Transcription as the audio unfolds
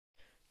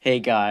Hey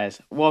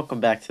guys, welcome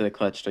back to the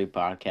Clutch Street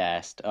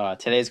Podcast.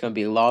 Today's gonna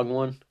be a long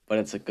one, but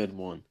it's a good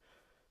one.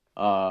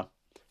 Uh,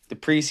 the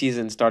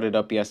preseason started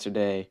up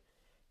yesterday,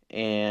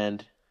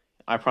 and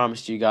I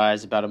promised you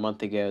guys about a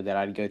month ago that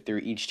I'd go through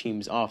each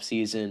team's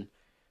offseason,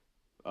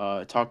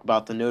 talk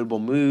about the notable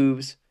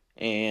moves,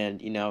 and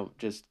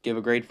just give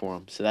a grade for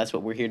them. So that's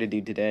what we're here to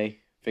do today.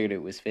 Figured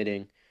it was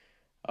fitting.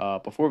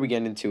 Before we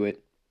get into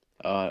it,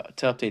 to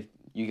update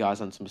you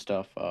guys on some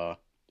stuff.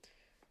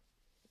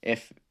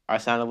 If I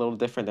sound a little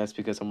different, that's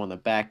because I'm on the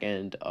back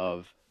end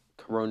of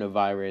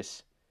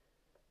coronavirus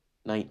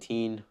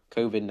 19,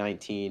 COVID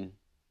 19,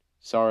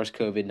 SARS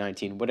COVID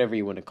 19, whatever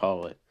you want to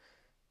call it.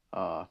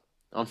 Uh,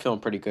 I'm feeling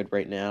pretty good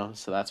right now,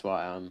 so that's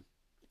why I'm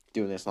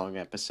doing this long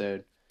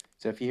episode.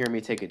 So if you hear me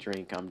take a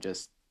drink,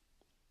 it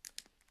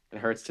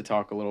hurts to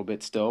talk a little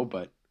bit still,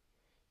 but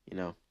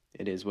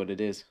it is what it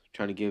is.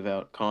 Trying to give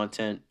out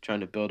content, trying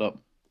to build up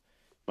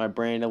my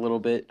brand a little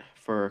bit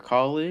for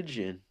college,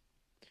 and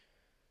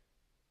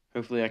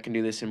hopefully I can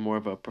do this in more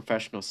of a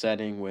professional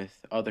setting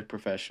with other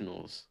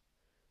professionals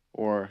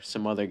or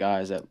some other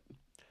guys that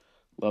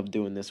love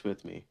doing this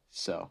with me.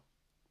 So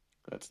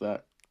that's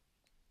that.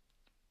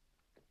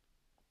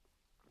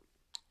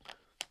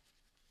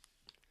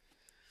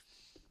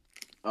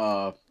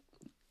 Uh,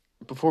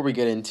 Before we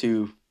get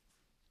into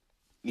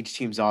each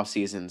team's off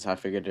seasons, I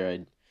figured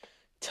I'd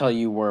tell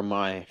you where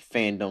my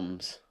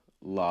fandoms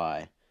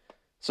lie.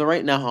 So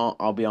right now,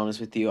 I'll be honest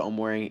with you, I'm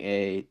wearing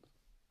a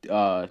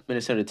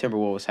Minnesota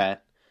Timberwolves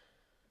hat.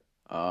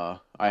 I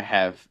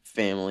have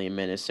family in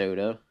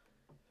Minnesota,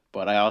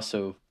 but I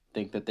also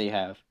think that they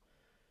have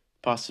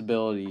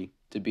possibility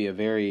to be a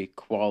very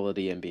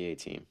quality NBA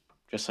team,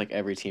 just like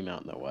every team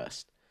out in the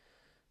West.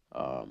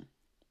 Um,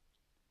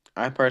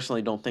 I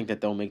personally don't think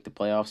that they'll make the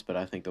playoffs, but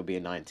I think they'll be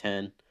a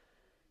 9-10.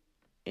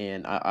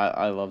 And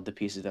I love the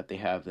pieces that they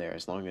have there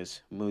as long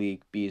as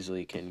Malik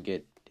Beasley can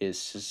get his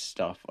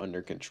stuff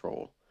under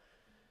control.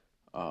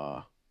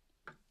 Uh,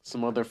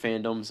 some other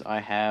fandoms I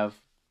have.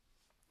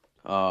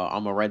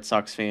 I'm a Red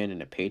Sox fan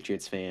and a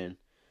Patriots fan.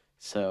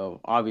 So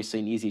obviously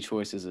an easy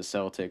choice is the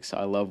Celtics.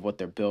 I love what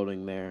they're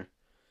building there.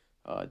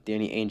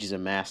 Danny Ainge is a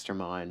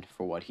mastermind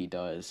for what he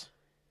does.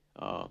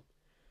 Uh,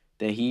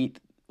 the Heat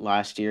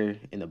last year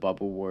in the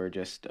bubble were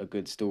just a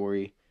good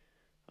story.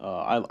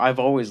 I've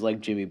always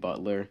liked Jimmy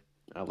Butler.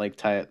 I like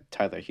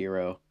Tyler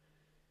Hero.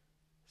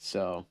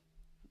 So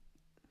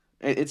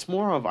it's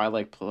more of I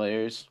like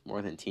players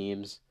more than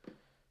teams.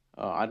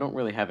 I don't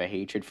really have a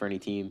hatred for any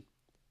team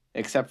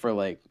except for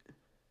like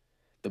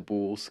the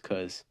Bulls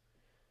because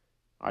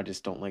I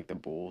just don't like the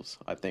Bulls.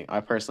 I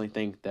personally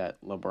think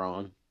that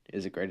LeBron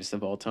is the greatest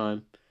of all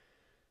time.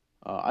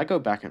 I go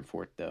back and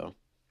forth though,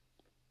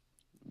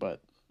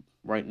 but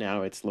right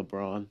now it's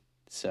LeBron.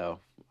 So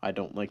I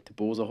don't like the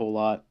Bulls a whole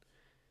lot,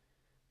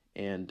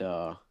 and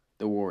the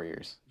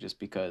Warriors just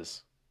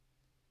because,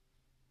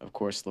 of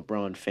course,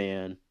 LeBron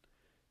fan,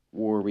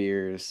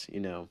 Warriors.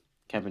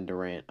 Kevin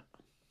Durant.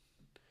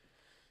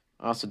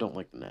 I also don't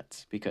like the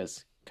Nets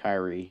because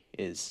Kyrie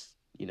is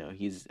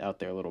he's out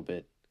there a little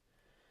bit,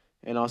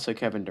 and also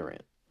Kevin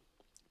Durant,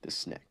 the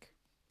Snick.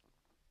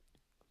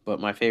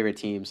 But my favorite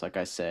teams, like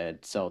I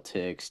said,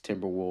 Celtics,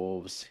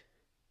 Timberwolves,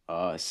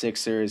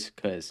 Sixers,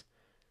 because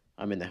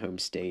I'm in the home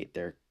state.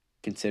 They're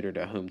considered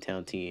a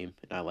hometown team,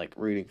 and I like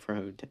rooting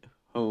for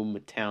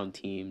hometown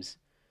teams,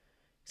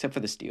 except for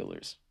the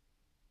Steelers,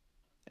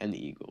 and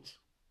the Eagles,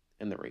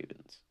 and the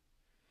Ravens,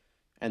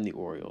 and the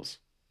Orioles.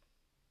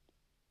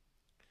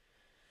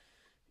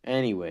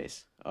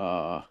 Anyways,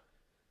 I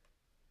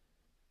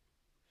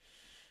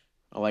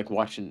like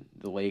watching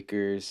the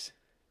Lakers,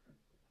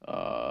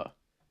 uh,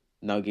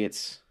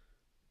 Nuggets,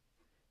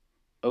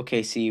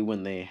 OKC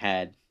when they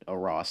had a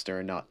roster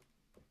and not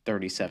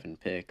 37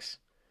 picks.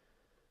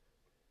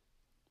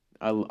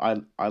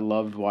 I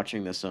loved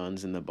watching the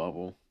Suns in the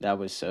bubble. That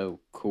was so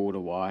cool to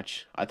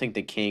watch. I think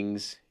the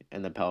Kings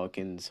and the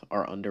Pelicans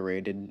are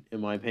underrated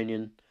in my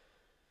opinion.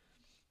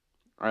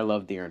 I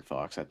love De'Aaron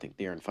Fox. I think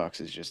De'Aaron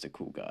Fox is just a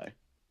cool guy.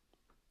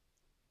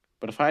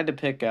 But if I had to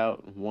pick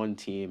out one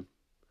team,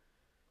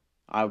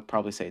 I would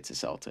probably say it's the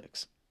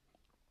Celtics.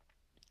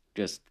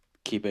 Just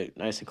keep it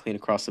nice and clean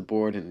across the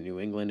board in the New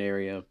England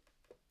area.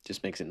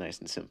 Just makes it nice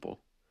and simple.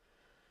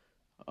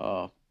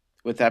 Uh,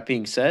 with that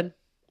being said,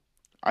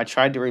 I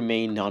tried to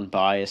remain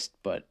non-biased,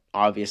 but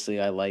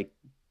obviously I like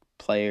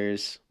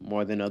players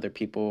more than other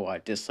people. I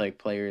dislike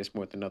players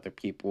more than other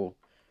people.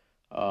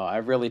 I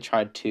really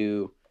tried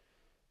to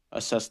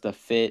assess the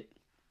fit.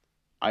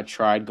 I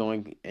tried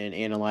going and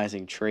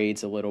analyzing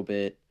trades a little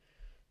bit.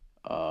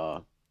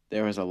 Uh,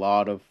 there was a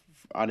lot of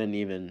I didn't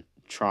even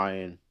try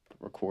and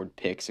record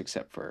picks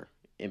except for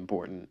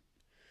important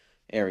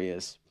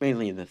areas,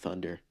 mainly in the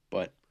Thunder.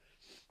 But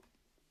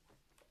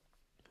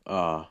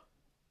uh,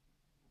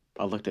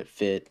 I looked at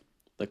fit,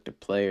 looked at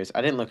players.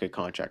 I didn't look at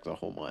contracts a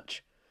whole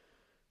much,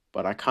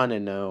 but I kind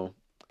of know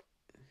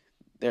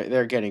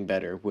they're getting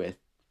better with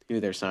who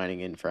they're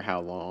signing in for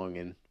how long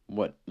and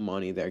what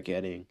money they're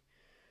getting.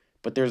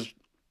 But there's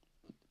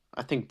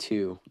I think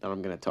two that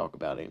I'm going to talk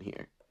about in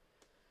here.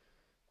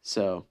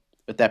 So,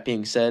 with that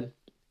being said,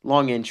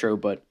 long intro,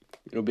 but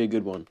it'll be a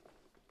good one.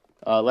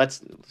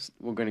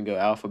 We're gonna go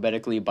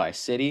alphabetically by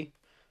city.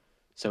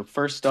 So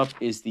first up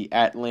is the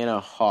Atlanta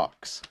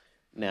Hawks.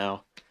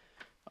 Now,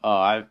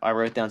 I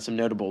wrote down some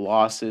notable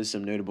losses,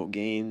 some notable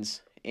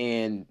gains,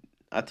 and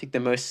I think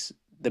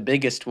the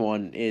biggest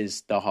one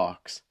is the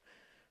Hawks.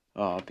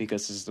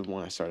 Because this is the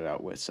one I started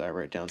out with, so I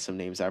wrote down some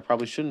names I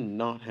probably should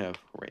not have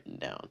written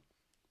down.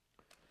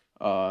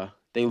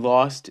 They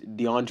lost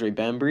DeAndre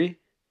Bembry,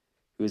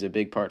 who was a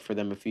big part for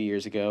them a few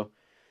years ago.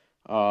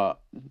 I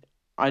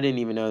didn't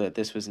even know that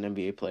this was an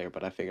NBA player,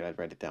 but I figured I'd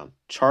write it down.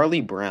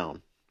 Charlie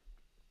Brown.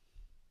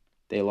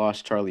 They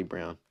lost Charlie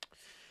Brown.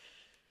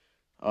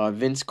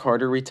 Vince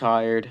Carter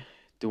retired.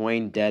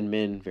 Dwayne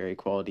Dedman, very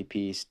quality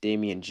piece.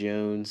 Damian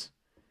Jones.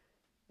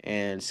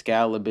 And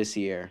Skal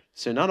Labissiere.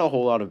 So not a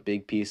whole lot of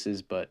big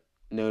pieces, but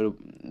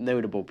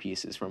notable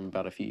pieces from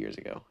about a few years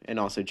ago. And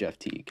also Jeff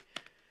Teague.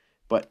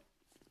 But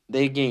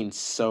they gained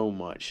so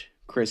much.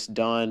 Chris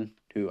Dunn,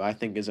 who I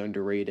think is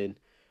underrated.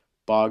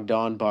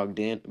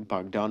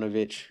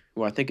 Bogdanovich,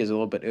 who I think is a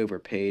little bit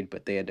overpaid,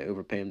 but they had to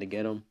overpay him to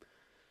get him.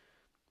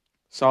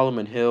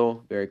 Solomon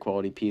Hill, very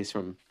quality piece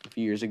from a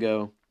few years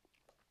ago.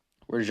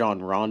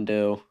 Rajon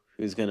Rondo,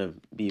 who's going to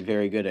be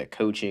very good at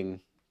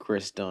coaching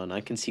Chris Dunn.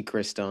 I can see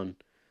Chris Dunn,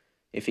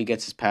 if he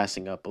gets his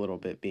passing up a little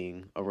bit,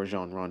 being a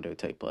Rajon Rondo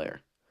type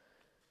player.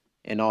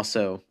 And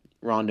also,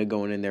 Rondo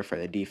going in there for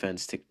the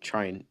defense to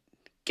try and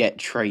get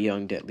Trae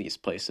Young to at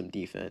least play some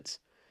defense.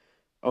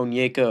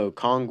 Onyeka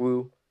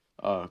Okongwu,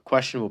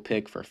 questionable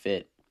pick for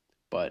fit,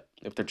 but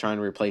if they're trying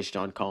to replace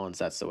John Collins,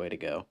 that's the way to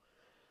go.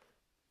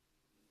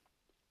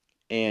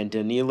 And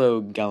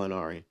Danilo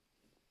Gallinari.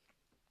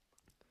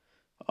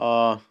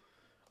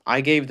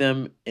 I gave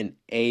them an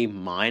A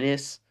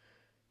minus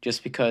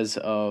just because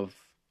of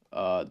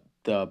the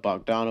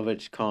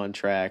Bogdanovich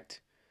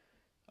contract.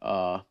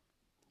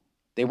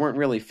 They weren't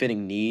really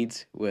fitting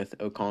needs with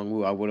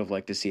Okongwu. I would have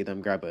liked to see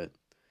them grab a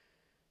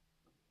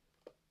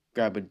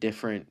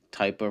different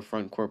type of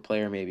front court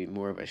player, maybe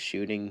more of a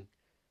shooting,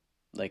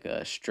 like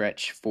a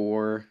stretch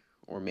 4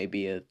 or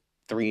maybe a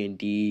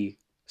 3-and-D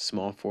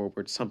small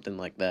forward, something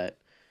like that.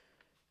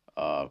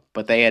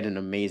 But they had an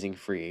amazing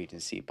free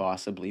agency,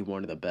 possibly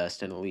one of the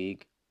best in the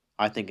league.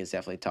 I think it's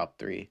definitely top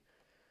 3.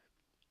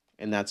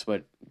 And that's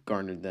what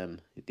garnered them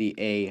the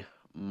A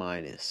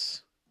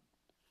minus.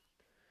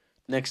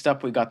 Next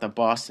up, we got the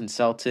Boston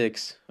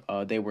Celtics.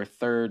 They were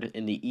 3rd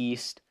in the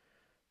East,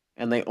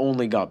 and they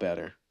only got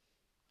better.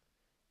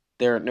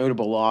 Their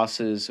notable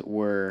losses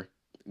were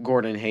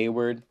Gordon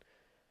Hayward,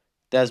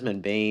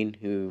 Desmond Bane,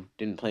 who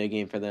didn't play a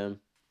game for them,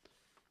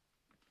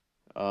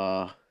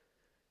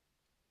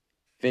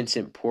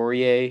 Vincent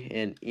Poirier,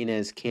 and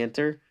Enes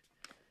Kanter,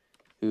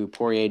 who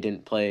Poirier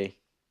didn't play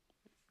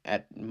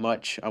at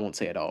much. I won't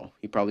say at all.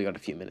 He probably got a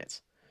few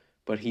minutes.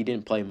 But he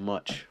didn't play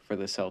much for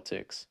the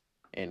Celtics,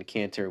 and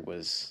Kanter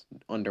was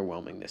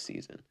underwhelming this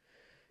season.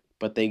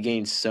 But they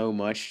gained so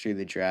much through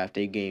the draft.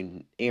 They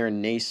gained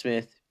Aaron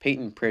Naismith,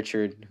 Peyton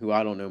Pritchard, who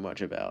I don't know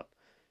much about,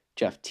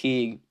 Jeff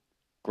Teague,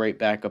 great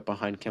backup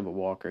behind Kemba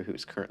Walker,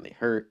 who's currently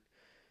hurt,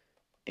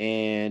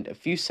 and a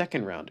few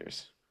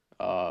second-rounders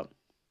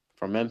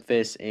from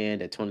Memphis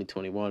and a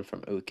 2021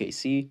 from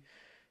OKC,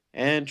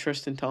 and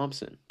Tristan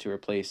Thompson to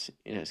replace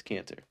Enes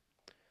Kanter.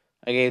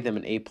 I gave them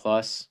an A+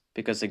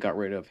 because they got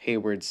rid of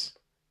Hayward's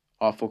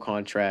awful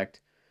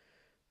contract,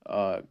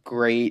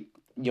 great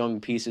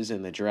young pieces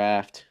in the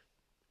draft,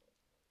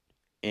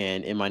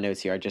 and in my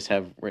notes here, I just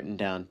have written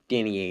down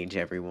Danny Ainge,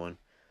 everyone.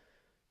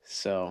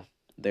 So,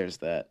 there's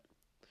that.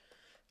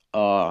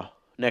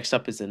 Next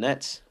up is the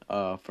Nets.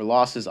 For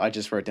losses, I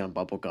just wrote down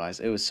bubble guys.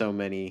 It was so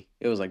many.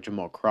 It was like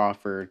Jamal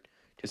Crawford.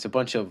 Just a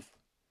bunch of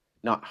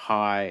not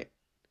high.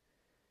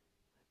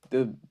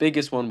 The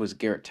biggest one was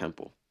Garrett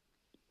Temple.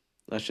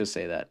 Let's just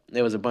say that.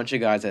 There was a bunch of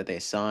guys that they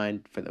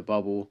signed for the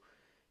bubble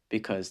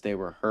because they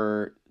were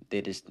hurt.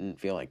 They just didn't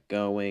feel like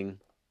going.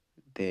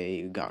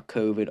 They got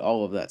COVID,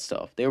 all of that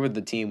stuff. They were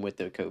the team with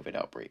the COVID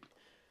outbreak.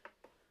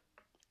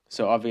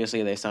 So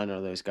obviously they signed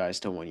all those guys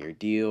to 1-year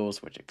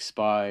deals, which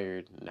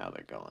expired. Now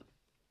they're gone.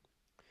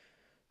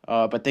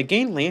 But they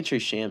gained Landry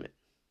Shamet,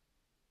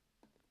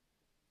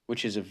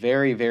 which is a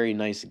very, very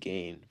nice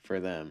gain for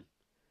them.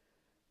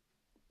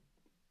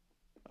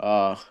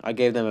 I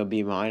gave them a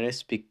B-.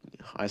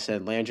 I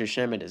said Landry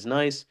Shamet is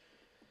nice,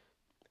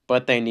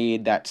 but they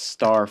need that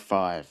star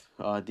 5.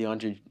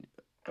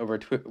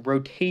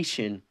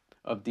 Rotation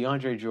of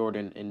DeAndre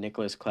Jordan and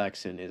Nicholas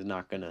Claxton is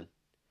not going to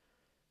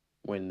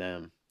win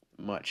them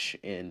much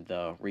in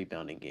the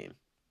rebounding game.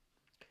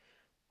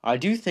 I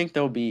do think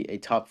there'll be a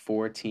top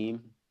 4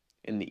 team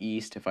in the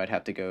East if I'd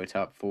have to go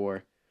top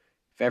 4.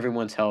 If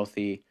everyone's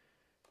healthy,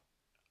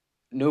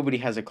 nobody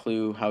has a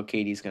clue how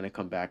KD's going to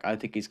come back. I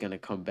think he's going to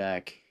come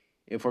back,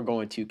 if we're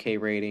going 2K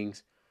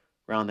ratings,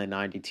 around the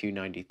 92,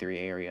 93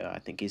 area. I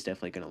think he's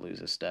definitely going to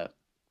lose a step.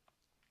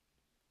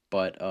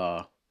 But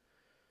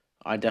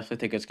I definitely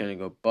think it's going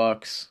to go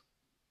Bucks,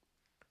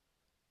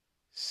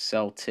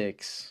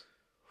 Celtics.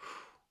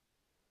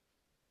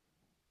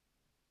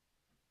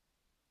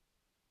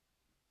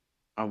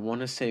 I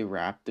want to say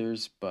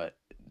Raptors, but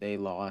they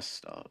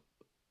lost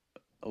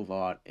a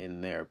lot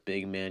in their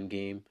big man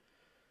game.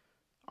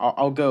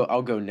 I'll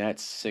go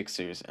Nets,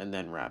 Sixers, and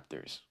then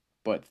Raptors.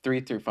 But 3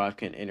 through 5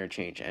 can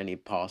interchange any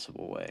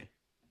possible way.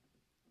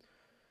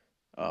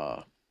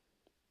 Uh,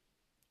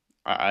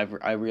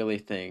 I really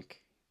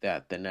think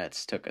that the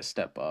Nets took a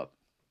step up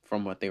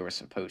from what they were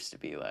supposed to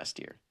be last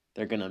year.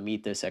 They're gonna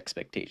meet those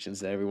expectations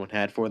that everyone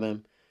had for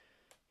them,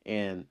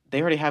 and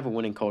they already have a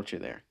winning culture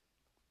there.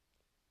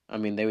 I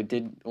mean, they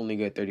did only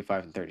go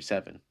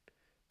 35-37,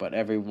 but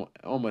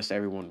almost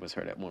everyone was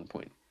hurt at one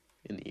point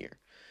in the year.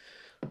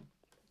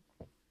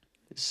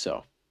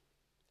 So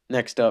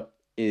next up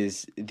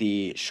is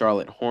the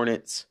Charlotte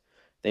Hornets.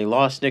 They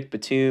lost Nick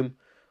Batum,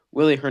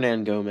 Willie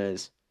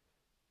Hernangomez,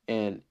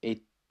 and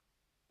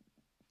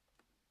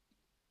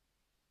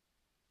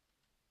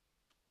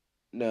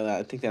no,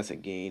 I think that's a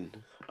gain.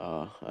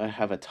 I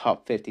have a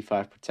top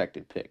 55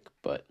 protected pick,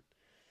 but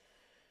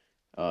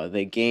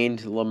they gained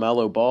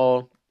LaMelo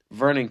Ball,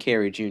 Vernon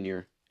Carey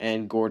Jr.,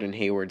 and Gordon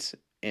Hayward's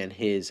and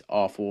his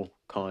awful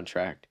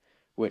contract,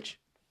 which,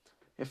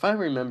 if I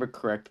remember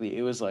correctly,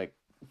 it was like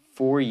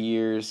 4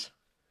 years,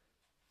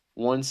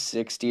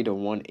 160 to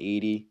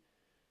 180.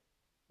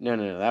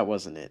 No, that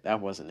wasn't it. That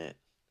wasn't it.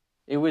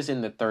 It was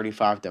in the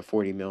 35 to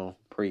 40 mil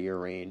per year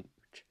range.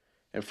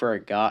 And for a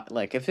guy,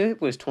 like, if it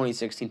was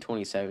 2016,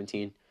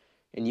 2017,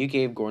 and you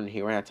gave Gordon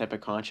Hayward that type of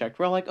contract,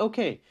 we're like,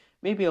 okay,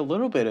 maybe a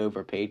little bit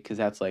overpaid because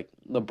that's like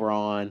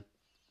LeBron,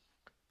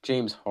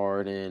 James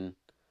Harden,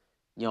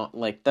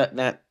 like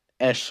that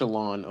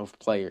echelon of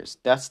players.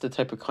 That's the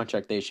type of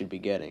contract they should be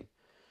getting.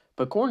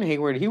 But Gordon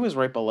Hayward, he was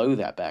right below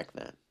that back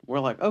then. We're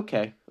like,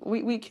 okay,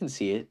 we can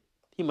see it.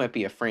 He might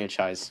be a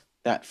franchise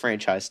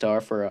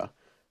star for a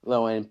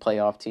low end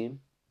playoff team,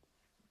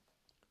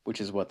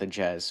 which is what the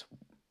Jazz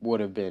would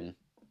have been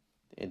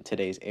in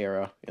today's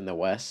era in the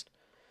West.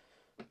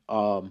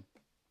 But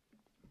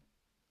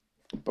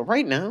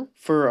right now,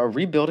 for a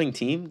rebuilding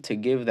team to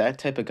give that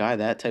type of guy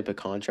that type of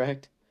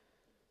contract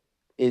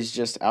is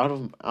just out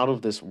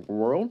of this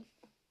world.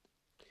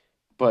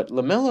 But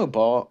LaMelo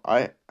Ball,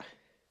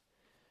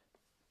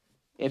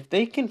 if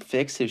they can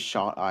fix his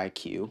shot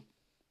IQ,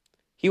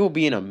 he will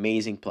be an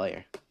amazing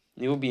player.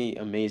 He will be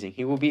amazing.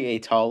 He will be a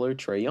taller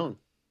Trae Young.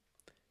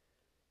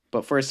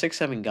 But for a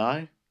 6'7"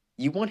 guy,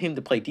 you want him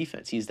to play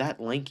defense. He's that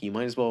lanky. You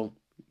might as well,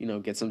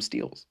 get some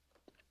steals.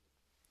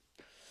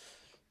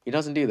 He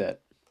doesn't do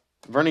that.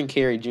 Vernon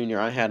Carey Jr.,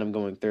 I had him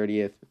going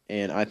 30th,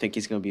 and I think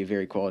he's going to be a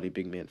very quality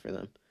big man for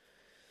them.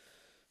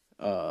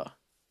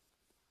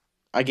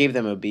 I gave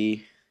them a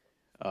B.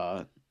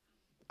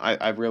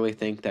 I really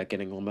think that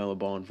getting LaMelo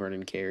Ball and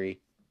Vernon Carey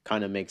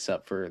kind of makes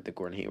up for the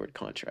Gordon Hayward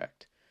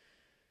contract.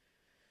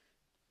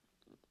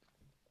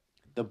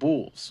 The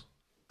Bulls.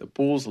 The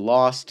Bulls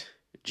lost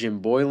Jim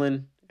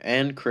Boylan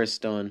and Chris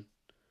Dunn,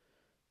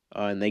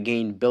 and they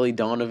gained Billy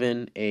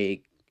Donovan,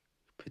 a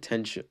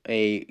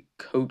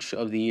Coach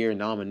of the Year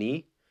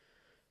nominee,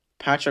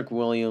 Patrick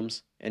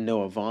Williams, and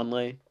Noah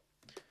Vonleh.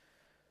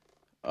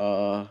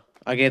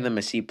 I gave them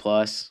a C+.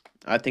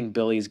 I think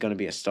Billy's going to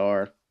be a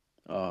star.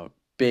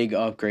 Big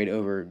upgrade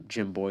over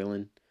Jim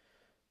Boylan.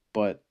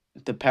 But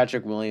the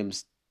Patrick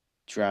Williams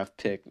draft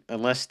pick,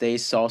 unless they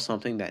saw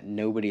something that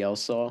nobody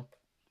else saw,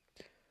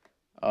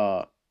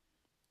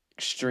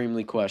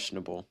 extremely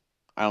questionable.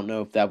 I don't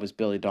know if that was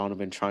Billy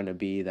Donovan trying to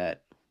be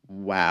that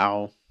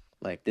wow,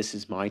 like this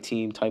is my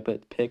team type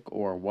of pick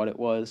or what it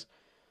was.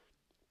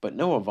 But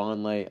Noah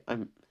Vonleh,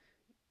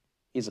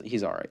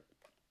 he's all right.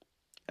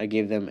 I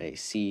gave them a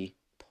C+.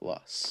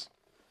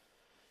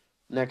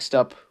 Next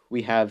up,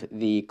 we have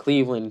the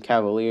Cleveland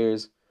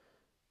Cavaliers.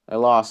 I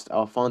lost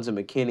Alfonso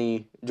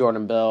McKinney,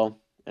 Jordan Bell,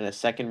 and a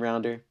second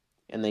rounder,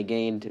 and they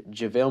gained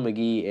JaVale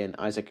McGee and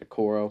Isaac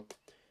Okoro.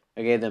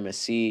 I gave them a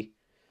C.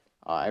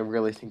 I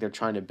really think they're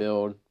trying to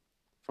build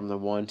from the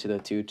 1 to the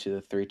 2 to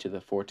the 3 to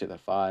the 4 to the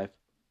 5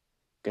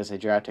 because they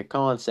drafted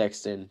Colin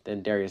Sexton,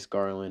 then Darius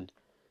Garland.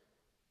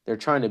 They're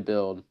trying to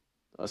build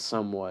a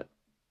somewhat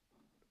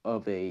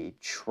of a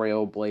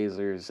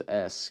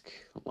Trailblazers-esque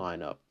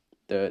lineup.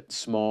 The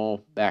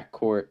small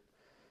backcourt,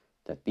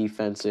 that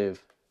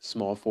defensive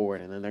small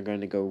forward, and then they're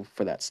going to go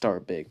for that star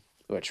big,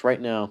 which right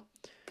now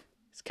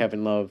is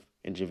Kevin Love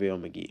and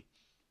JaVale McGee.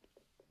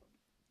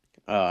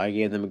 I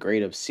gave them a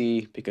grade of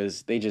C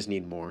because they just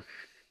need more.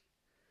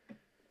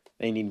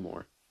 They need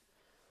more.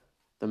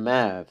 The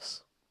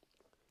Mavs.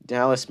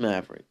 Dallas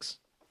Mavericks.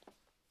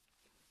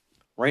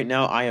 Right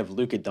now, I have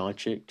Luka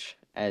Doncic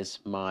as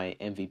my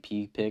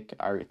MVP pick.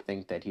 I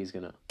think that he's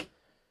going to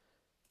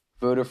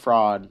voter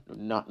fraud,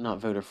 not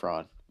voter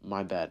fraud,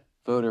 my bad.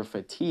 Voter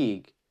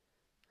fatigue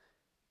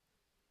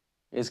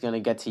is going to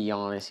get to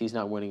Giannis. He's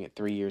not winning it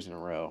 3 years in a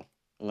row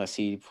unless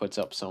he puts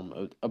up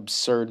some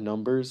absurd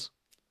numbers.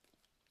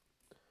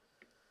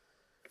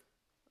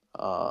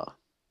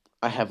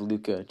 I have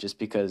Luka just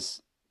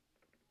because,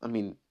 I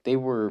mean, they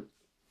were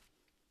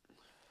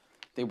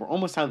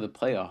almost out of the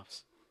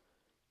playoffs.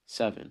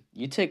 7.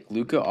 You take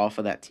Luka off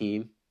of that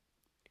team,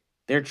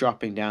 they're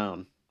dropping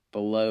down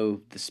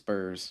below the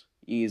Spurs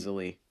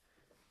easily.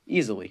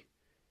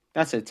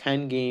 That's a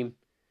 10-game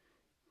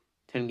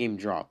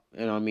drop.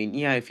 And I mean,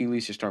 yeah, if you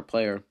lose your star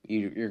player,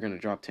 you're going to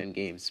drop 10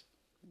 games.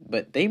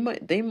 But they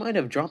might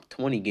have dropped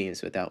 20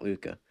 games without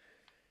Luka.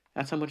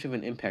 That's how much of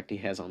an impact he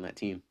has on that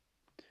team.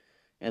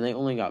 And they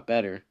only got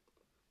better.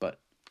 But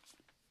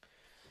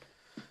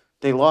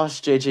they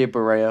lost J.J.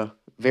 Barea.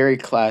 Very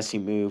classy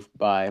move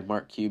by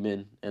Mark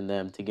Cuban and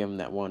them to give him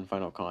that one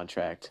final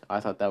contract. I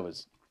thought that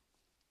was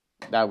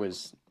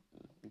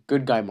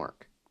good guy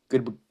Mark.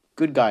 Good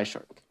guy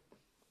Shark.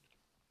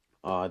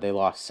 They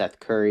lost Seth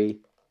Curry,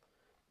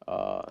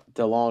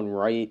 DeLon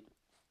Wright,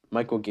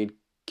 Michael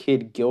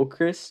Kidd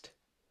Gilchrist,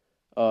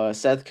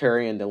 Seth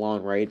Curry and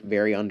DeLon Wright,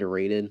 very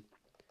underrated.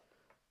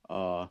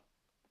 I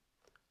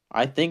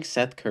think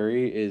Seth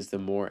Curry is the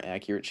more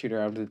accurate shooter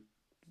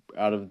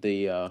out of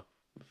the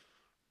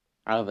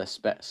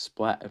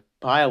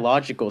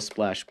biological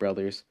Splash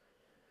Brothers.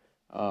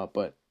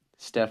 But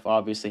Steph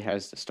obviously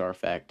has the star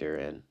factor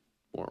and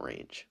more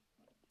range.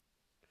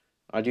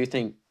 I do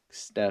think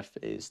Steph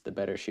is the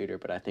better shooter,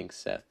 but I think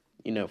Seth,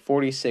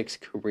 46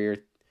 career,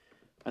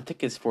 I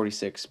think it's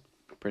 46%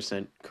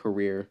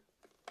 career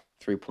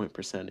 3-point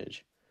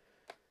percentage.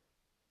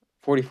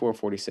 44,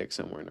 46,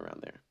 somewhere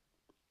around there.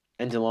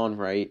 And DeLon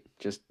Wright,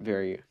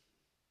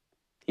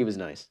 he was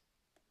nice.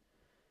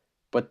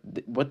 But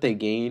what they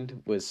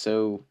gained was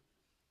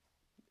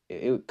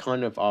it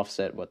kind of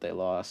offset what they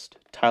lost.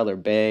 Tyler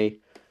Bay,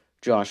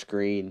 Josh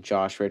Green,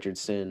 Josh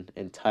Richardson,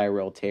 and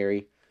Tyrell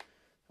Terry.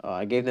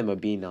 I gave them a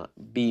B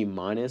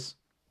minus.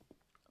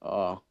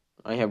 I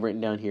have written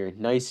down here,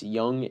 nice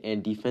young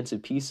and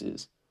defensive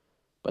pieces,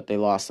 but they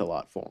lost a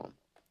lot for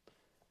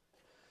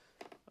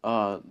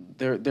them.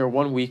 Their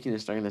one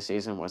weakness during the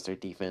season was their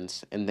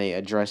defense, and they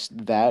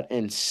addressed that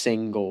and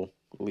singled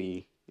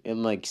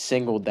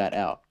that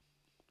out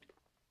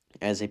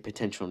as a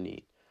potential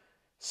need.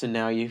 So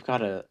now you've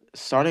got a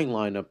starting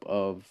lineup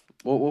of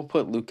we'll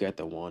put Luka at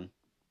the 1.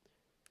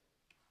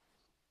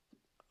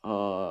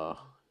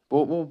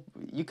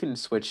 You can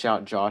switch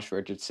out Josh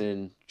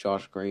Richardson,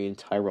 Josh Green,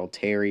 Tyrell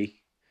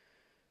Terry.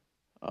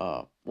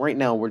 Right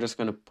now I'm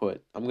gonna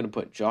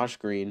put Josh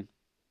Green.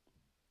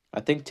 I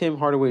think Tim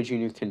Hardaway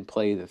Jr. can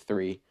play the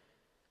 3.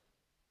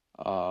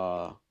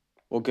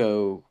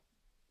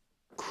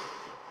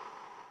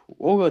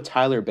 We'll go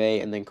Tyler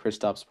Bay and then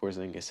Kristaps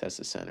Porzingis as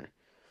the center.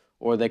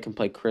 Or they can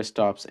play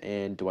Kristaps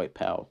and Dwight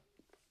Powell.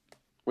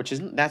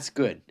 That's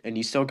good. And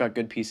you still got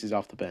good pieces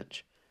off the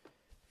bench.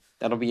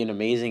 That'll be an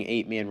amazing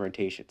 8-man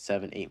rotation.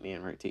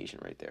 8-man rotation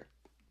right there.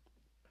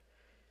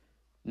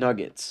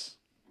 Nuggets.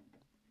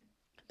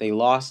 They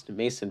lost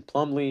Mason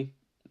Plumlee,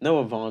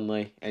 Noah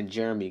Vonleh, and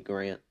Jeremy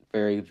Grant.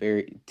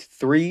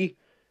 Three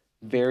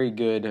very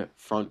good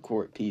front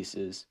court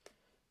pieces.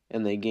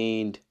 And they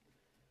gained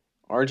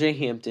RJ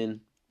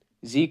Hampton,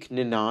 Zeke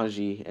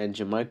Nnaji, and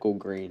JaMychal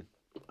Green.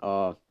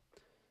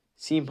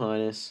 C-,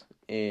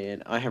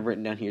 and I have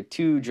written down here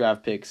 2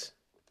 draft picks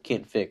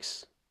can't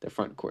fix the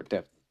front court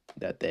depth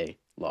that they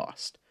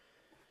lost.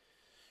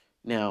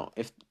 Now,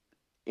 if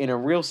in a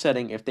real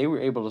setting, if they were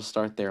able to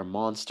start their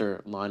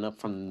monster lineup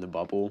from the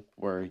bubble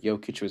where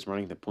Jokic was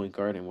running the point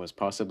guard and was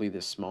possibly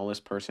the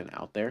smallest person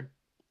out there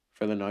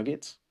for the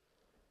Nuggets,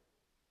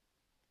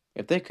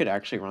 if they could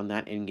actually run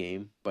that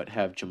in-game but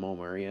have Jamal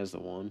Murray as the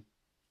 1,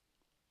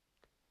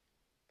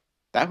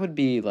 that would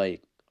be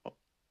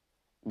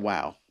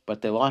wow.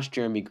 But they lost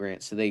Jeremy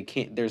Grant, so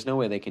there's no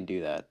way they can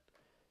do that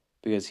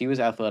because he was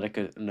athletic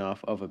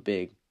enough of a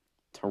big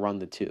to run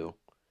the 2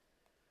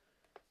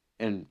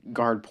 and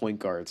guard point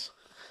guards.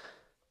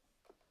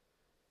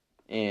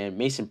 And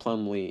Mason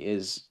Plumlee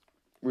is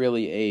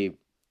really a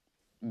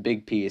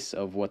big piece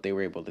of what they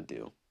were able to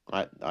do.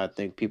 I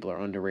think people are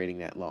underrating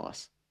that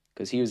loss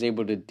because he was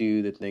able to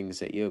do the things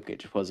that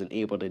Jokic wasn't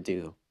able to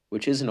do,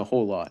 which isn't a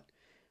whole lot,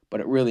 but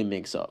it really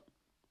makes up.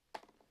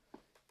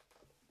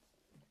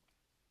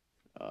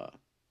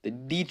 The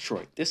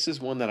Detroit. This is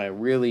one that I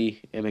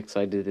really am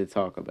excited to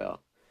talk about.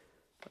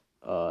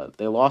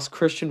 They lost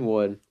Christian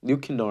Wood,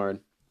 Luke Kennard,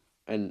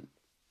 and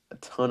a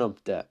ton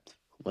of depth,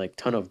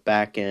 ton of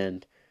back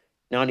end,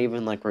 not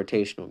even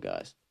rotational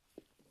guys.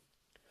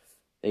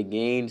 They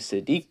gained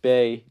Sadiq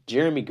Bey,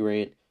 Jeremy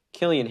Grant,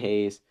 Killian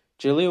Hayes,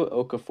 Jahlil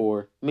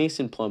Okafor,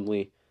 Mason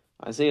Plumlee,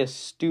 Isaiah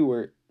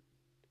Stewart.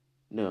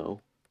 No,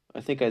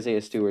 I think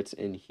Isaiah Stewart's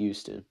in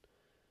Houston,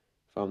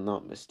 if I'm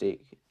not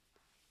mistaken.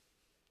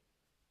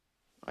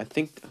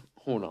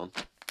 Hold on.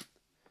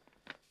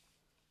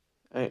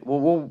 All right,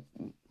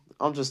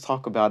 I'll just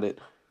talk about it.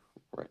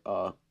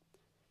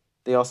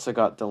 They also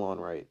got DeLon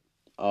Wright.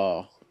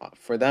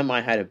 For them,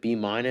 I had a B-.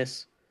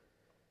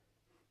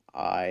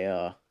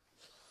 I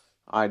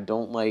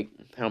don't like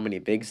how many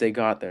bigs they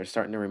got. They're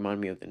starting to remind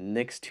me of the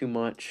Knicks too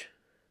much.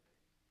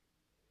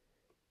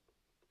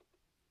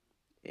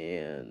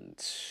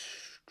 And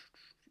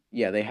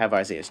yeah, they have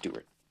Isaiah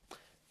Stewart.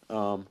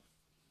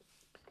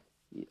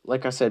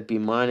 Like I said, B-.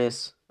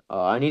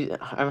 I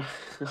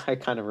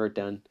kind of wrote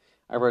down.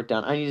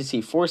 I need to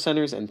see 4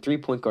 centers and 3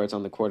 point guards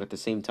on the court at the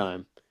same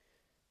time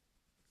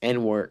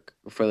and work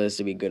for this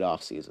to be good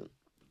offseason.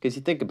 Because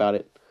you think about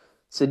it,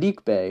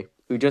 Sadiq Bey,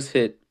 who just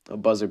hit a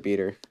buzzer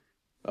beater.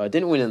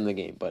 Didn't win in the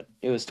game, but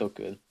it was still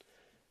good.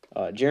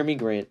 Jeremy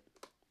Grant,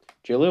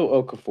 Jaleel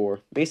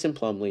Okafor, Mason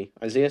Plumlee,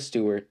 Isaiah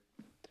Stewart.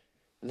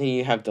 And then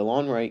you have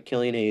DeLon Wright,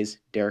 Killian Hayes,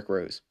 Derrick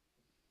Rose.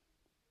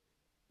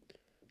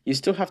 You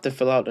still have to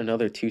fill out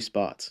another 2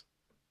 spots.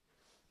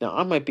 Now,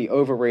 I might be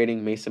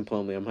overrating Mason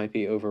Plumlee. I might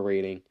be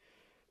overrating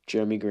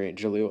Jeremy Grant,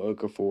 Jaleel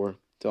Okafor,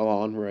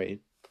 DeLon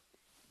Wright.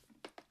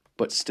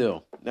 But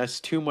still,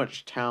 that's too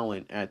much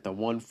talent at the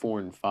 1, 4,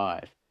 and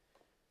 5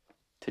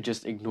 to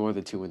just ignore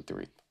the 2 and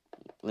 3.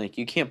 Like,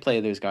 you can't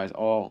play those guys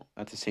all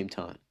at the same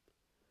time.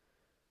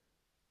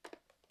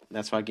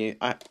 That's why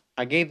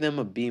I gave them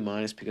a B-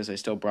 because I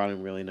still brought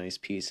in really nice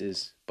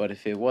pieces. But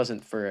if it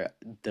wasn't for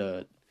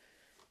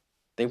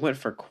they went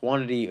for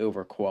quantity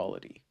over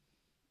quality,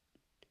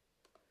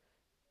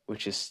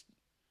 which is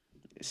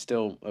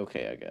still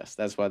okay, I guess.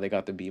 That's why they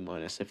got the B-.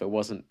 If it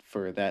wasn't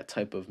for that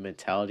type of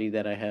mentality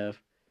that I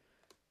have,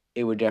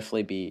 it would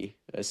definitely be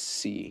a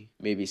C,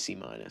 maybe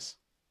C-.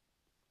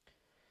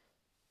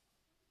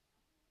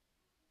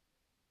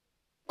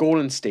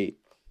 Golden State.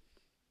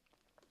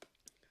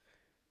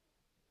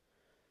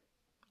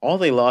 All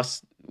they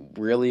lost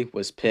really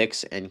was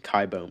picks and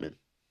Kai Bowman.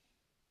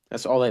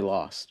 That's all they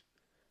lost.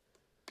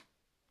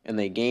 And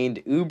they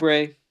gained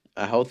Oubre,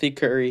 a healthy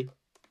Curry,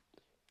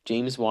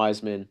 James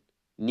Wiseman,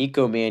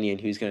 Nico Mannion,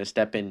 who's going to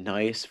step in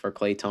nice for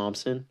Klay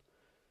Thompson.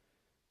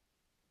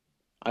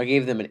 I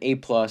gave them an A+,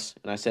 and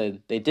I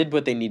said they did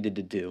what they needed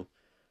to do.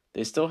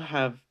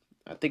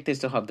 I think they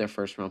still have their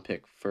first round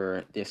pick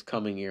for this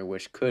coming year,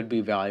 which could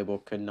be valuable,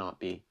 could not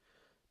be.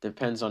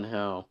 Depends on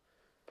how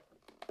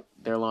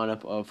their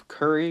lineup of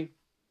Curry,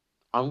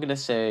 I'm going to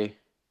say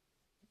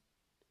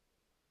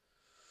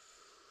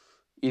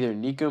either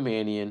Nico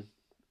Mannion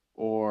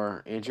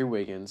or Andrew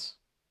Wiggins,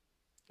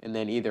 and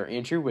then either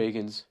Andrew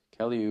Wiggins,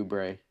 Kelly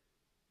Oubre,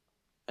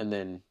 and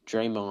then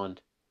Draymond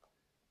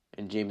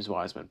and James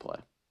Wiseman play.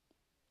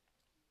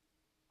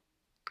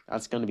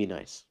 That's going to be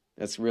nice.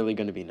 That's really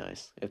going to be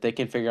nice. If they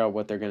can figure out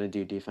what they're going to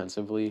do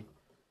defensively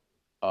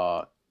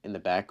in the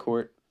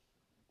backcourt,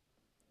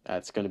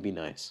 that's going to be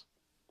nice.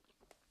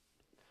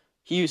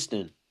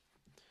 Houston.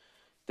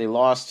 They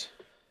lost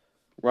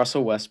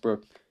Russell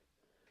Westbrook,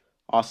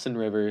 Austin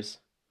Rivers,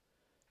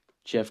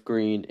 Jeff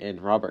Green,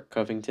 and Robert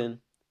Covington,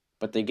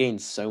 but they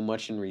gained so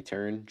much in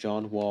return.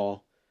 John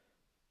Wall,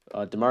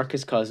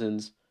 DeMarcus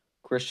Cousins,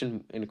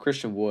 Christian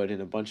Wood,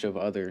 and a bunch of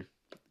other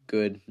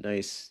good,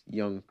 nice,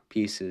 young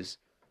pieces.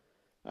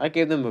 I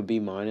gave them a B-,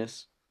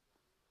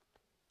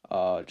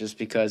 just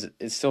because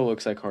it still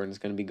looks like Harden's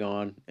going to be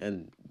gone,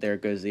 and there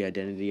goes the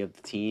identity of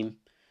the team.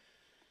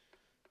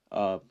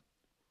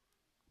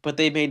 But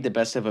they made the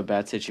best of a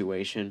bad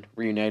situation,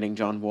 reuniting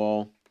John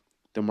Wall,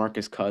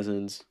 DeMarcus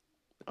Cousins.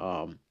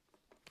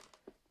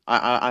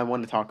 I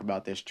want to talk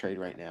about this trade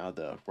right now,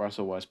 the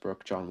Russell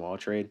Westbrook, John Wall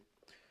trade.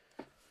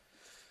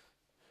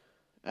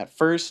 At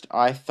first,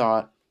 I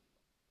thought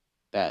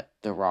that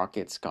the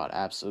Rockets got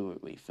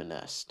absolutely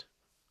finessed.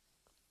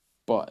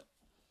 But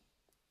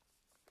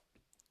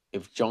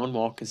if John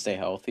Wall can stay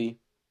healthy,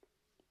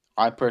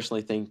 I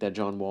personally think that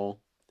John Wall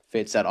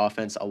fits that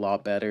offense a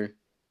lot better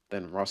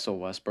than Russell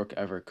Westbrook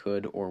ever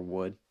could or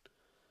would.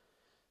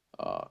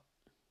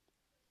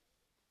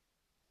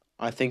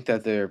 I think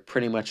that they're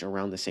pretty much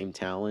around the same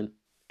talent,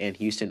 and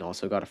Houston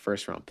also got a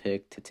first-round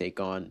pick to take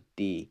on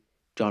the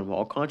John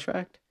Wall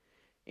contract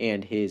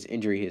and his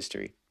injury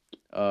history.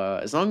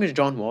 As long as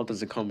John Wall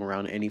doesn't come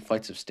around any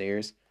flights of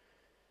stairs,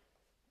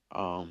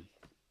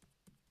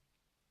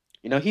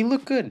 he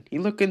looked good. He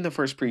looked good in the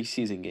first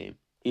preseason game.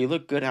 He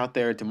looked good out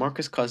there.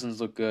 DeMarcus Cousins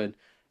looked good.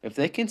 If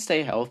they can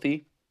stay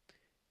healthy,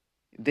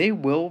 they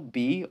will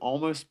be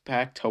almost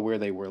back to where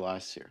they were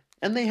last year.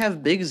 And they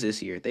have bigs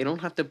this year. They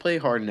don't have to play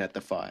Harden at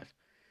the 5.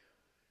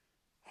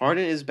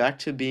 Harden is back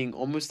to being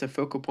almost the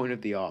focal point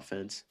of the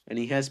offense. And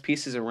he has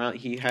pieces around.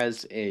 He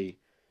has a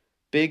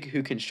big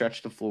who can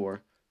stretch the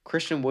floor.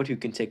 Christian Wood who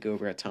can take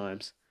over at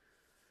times.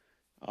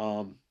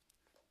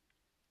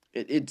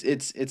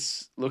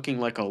 It's looking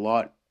like a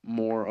lot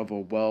more of a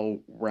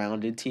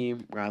well-rounded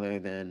team rather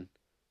than,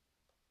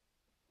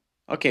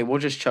 okay, we'll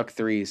just chuck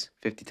threes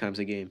 50 times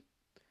a game.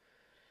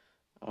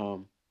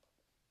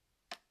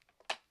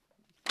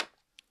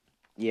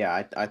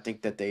 Yeah, I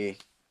think that they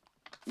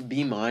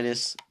B-,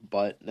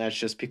 but that's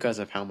just because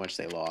of how much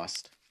they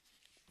lost.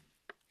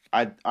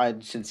 I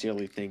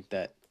sincerely think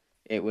that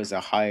it was a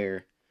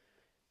higher,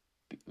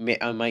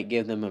 I might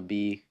give them a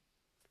B,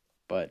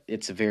 but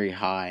it's a very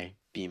high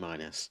B-.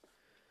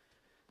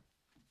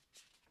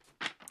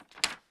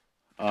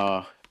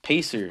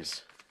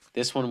 Pacers.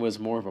 This one was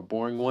more of a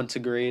boring one to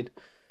grade.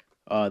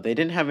 They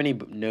didn't have any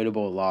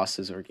notable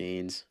losses or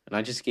gains, and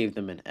I just gave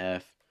them an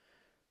F,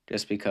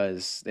 just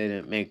because they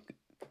didn't make.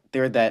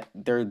 They're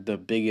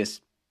the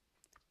biggest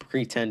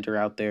pretender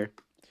out there,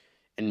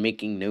 and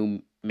making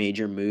no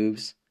major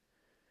moves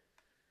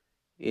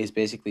is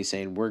basically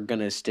saying we're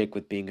gonna stick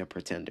with being a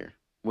pretender,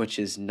 which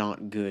is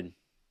not good.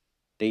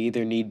 They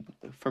either need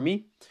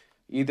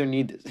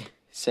to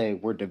say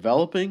we're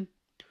developing,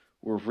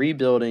 we're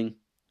rebuilding,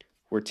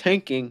 we're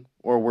tanking,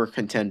 or we're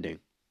contending.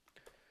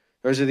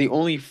 Those are the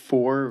only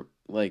four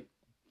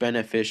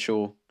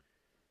beneficial,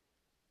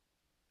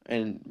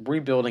 and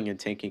rebuilding and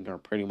tanking are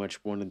pretty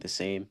much one and the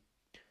same,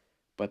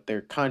 but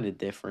they're kind of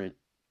different.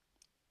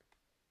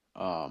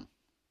 Um,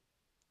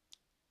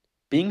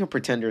 Being a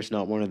pretender is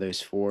not one of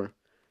those four,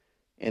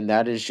 and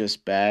that is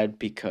just bad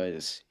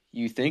because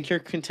you think you're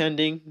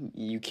contending,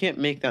 you can't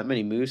make that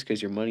many moves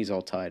because your money's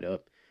all tied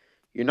up.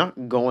 You're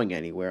not going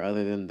anywhere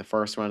other than the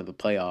first round of the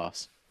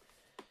playoffs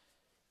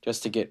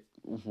just to get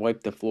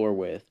wiped the floor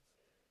with,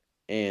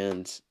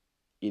 and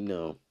you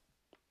know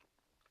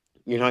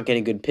you're not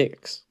getting good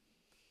picks,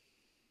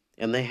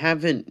 and they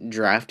haven't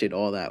drafted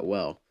all that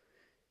well.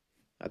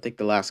 I think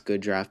the last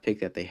good draft pick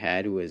that they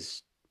had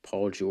was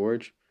Paul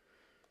George.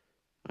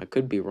 I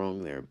could be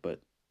wrong there, but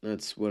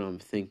that's what I'm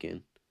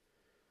thinking.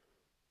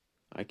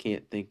 I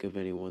can't think of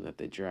anyone that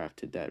they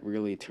drafted that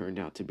really turned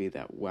out to be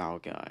that wow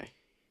guy.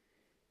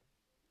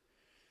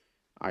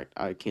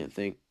 I can't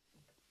think.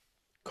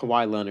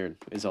 Kawhi Leonard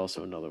is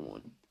also another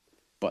one.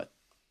 But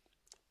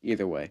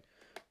either way,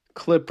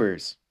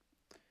 Clippers.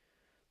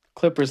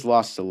 Clippers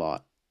lost a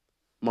lot.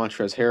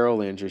 Montrezl Harrell,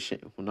 Landry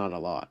Shamet, well, not a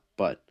lot,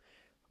 but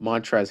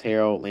Montrezl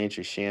Harrell,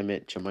 Landry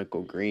Shamet,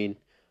 JaMychal Green.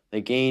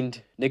 They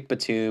gained Nick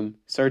Batum,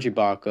 Serge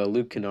Ibaka,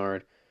 Luke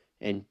Kennard,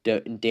 and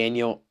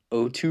Daniel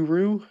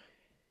Oturu,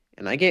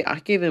 and I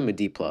gave him a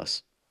D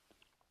plus.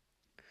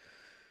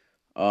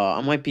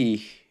 I might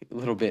be a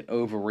little bit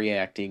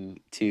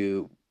overreacting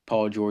to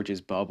Paul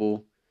George's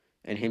bubble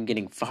and him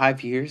getting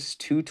 5 years,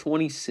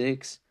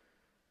 $226.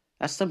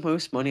 That's the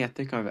most money I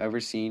think I've ever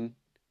seen.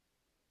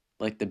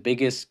 Like the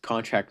biggest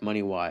contract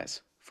money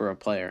wise for a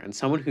player, and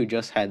someone who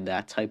just had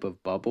that type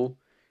of bubble.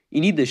 You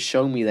need to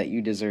show me that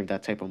you deserve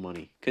that type of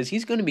money, because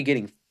he's going to be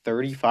getting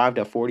 35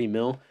 to 40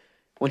 mil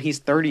when he's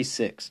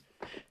 36.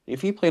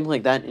 If he played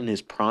like that in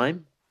his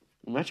prime,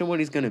 imagine what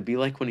he's going to be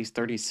like when he's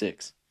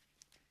 36.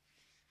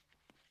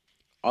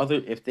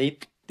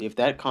 If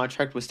that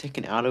contract was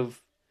taken out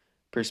of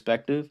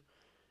perspective,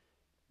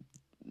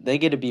 they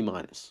get a B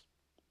minus,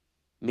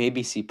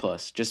 maybe C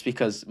plus, just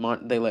because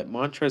they let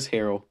Montrezl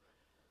Harrell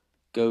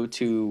go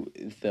to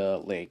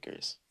the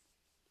Lakers.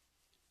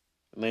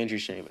 Landry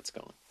Shamet's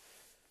gone,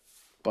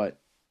 but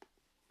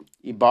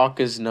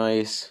Ibaka's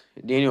nice.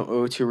 Daniel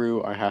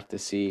Oturu, I have to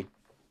see.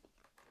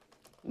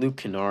 Luke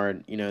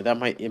Kennard,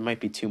 it might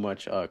be too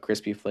much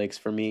crispy flakes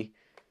for me.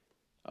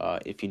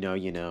 If you know,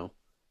 you know,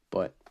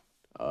 but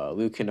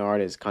Luke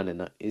Kennard is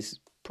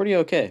pretty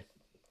okay.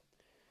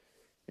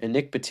 And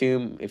Nick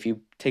Batum, if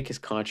you take his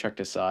contract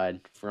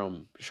aside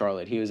from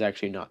Charlotte, he was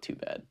actually not too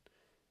bad.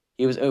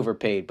 He was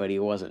overpaid, but he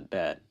wasn't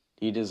bad.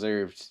 He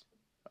deserved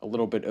a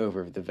little bit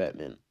over the vet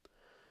min.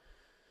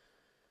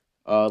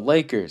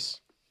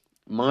 Lakers,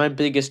 my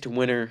biggest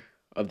winner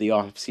of the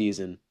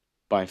offseason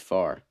by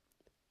far.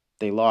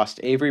 They lost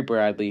Avery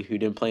Bradley, who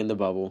didn't play in the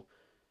bubble,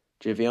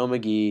 JaVale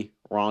McGee,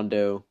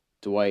 Rondo,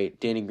 Dwight,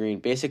 Danny Green,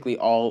 basically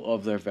all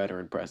of their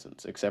veteran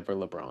presence, except for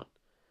LeBron.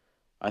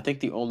 I think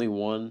the only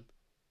one...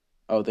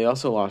 Oh, they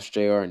also lost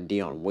JR and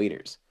Dion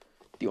Waiters.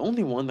 The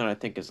only one that I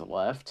think is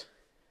left...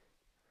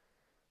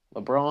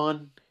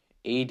 LeBron,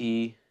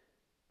 AD...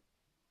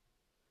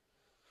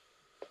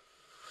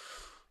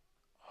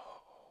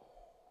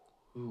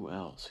 Who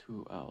else?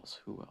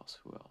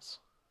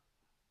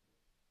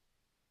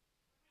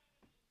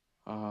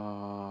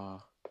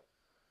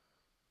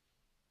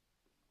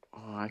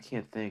 I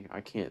can't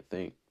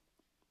think.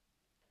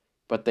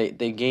 But they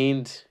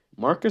gained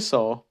Marc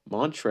Gasol,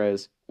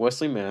 Montrez,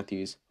 Wesley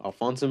Matthews,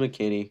 Alfonso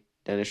McKinney,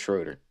 Dennis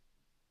Schroeder.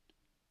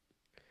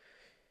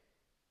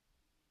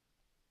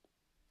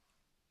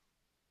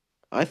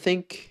 I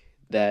think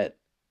that,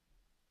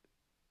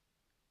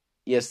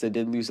 yes, they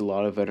did lose a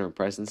lot of veteran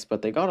presence,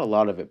 but they got a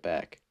lot of it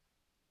back.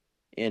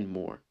 And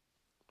more.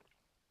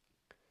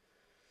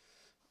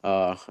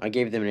 I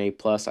gave them an A+.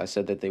 I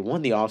said that they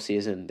won the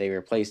offseason. They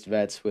replaced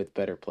vets with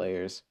better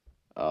players.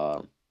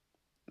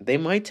 They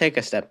might take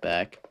a step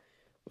back,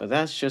 but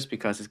that's just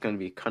because it's going to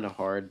be kind of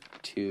hard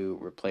to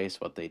replace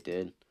what they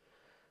did.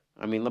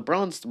 I mean,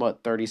 LeBron's,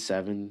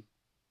 37,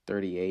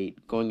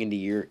 38, going into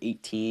year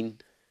 18.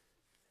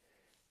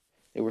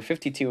 They were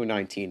 52 and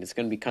 19. It's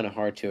going to be kind of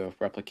hard to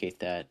replicate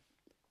that.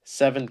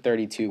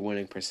 732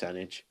 winning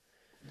percentage.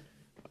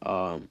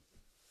 But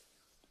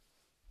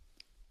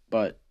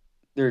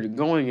they're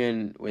going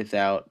in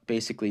without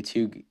basically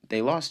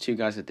they lost two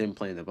guys that didn't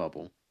play in the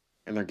bubble.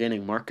 And they're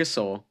getting Marc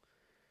Gasol,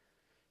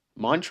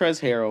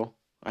 Montrezl Harrell.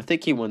 I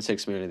think he won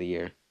 6th Man of the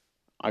Year.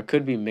 I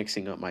could be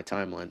mixing up my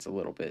timelines a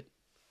little bit,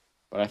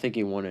 but I think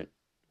he won it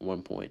at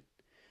one point.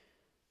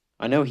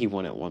 I know he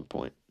won at one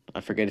point.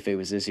 I forget if it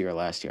was this year or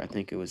last year. I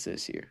think it was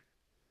this year.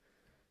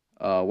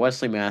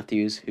 Wesley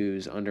Matthews,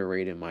 who's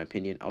underrated in my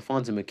opinion.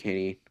 Alfonso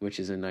McKinney, which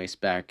is a nice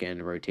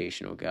back-end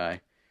rotational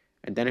guy.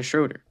 And Dennis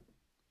Schroeder.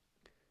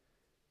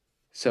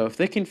 So if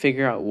they can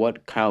figure out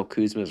what Kyle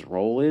Kuzma's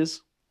role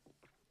is,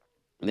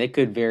 they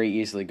could very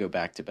easily go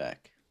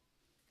back-to-back.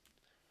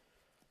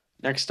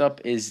 Next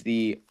up is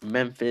the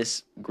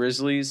Memphis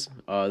Grizzlies.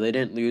 They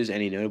didn't lose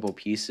any notable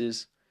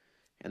pieces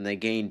and they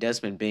gained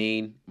Desmond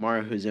Bain,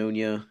 Mario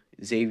Hezonja,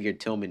 Xavier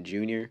Tillman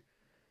Jr.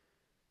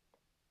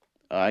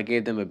 I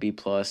gave them a B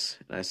plus.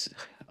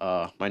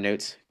 My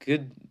notes: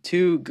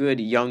 two good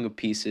young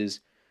pieces.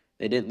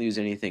 They didn't lose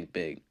anything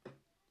big.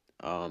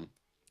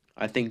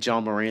 I think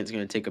John Morant's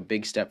going to take a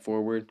big step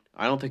forward.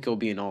 I don't think he'll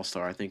be an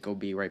all-star. I think he'll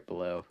be right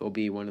below. He'll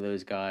be one of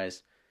those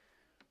guys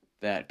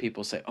that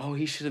people say, oh,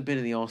 he should have been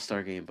in the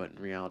all-star game, but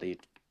in reality,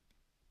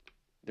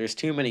 there's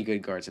too many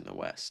good guards in the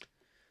West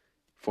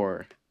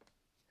for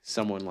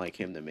someone like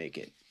him to make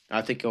it.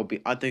 I think he'll be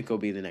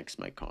the next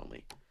Mike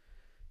Conley.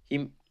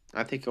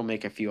 I think he'll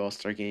make a few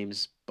all-star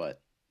games, but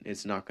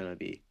it's not going to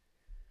be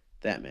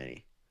that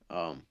many.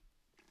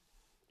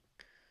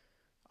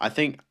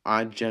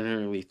 I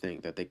generally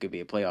think that they could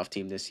be a playoff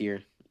team this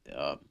year,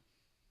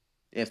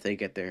 if they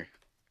get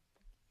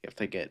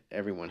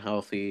everyone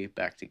healthy,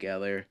 back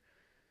together,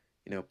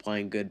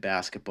 playing good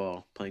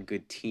basketball, playing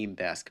good team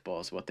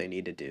basketball is what they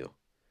need to do.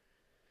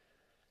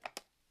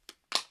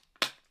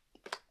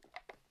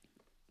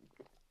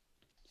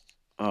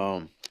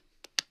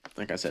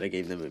 Like I said, I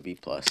gave them a B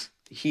plus.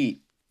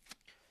 Heat.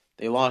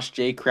 They lost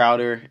Jay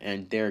Crowder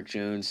and Derek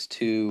Jones,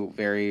 two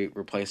very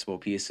replaceable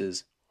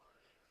pieces.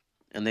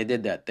 And they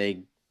did that.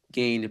 They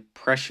gained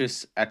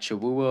Precious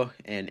Achiuwa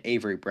and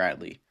Avery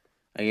Bradley.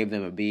 I gave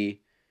them a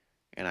B,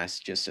 and I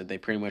just said they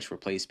pretty much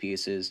replaced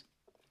pieces.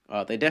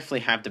 They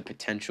definitely have the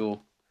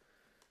potential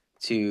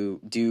to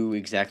do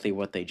exactly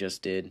what they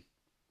just did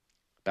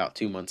about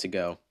 2 months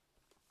ago.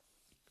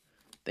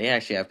 They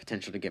actually have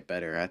potential to get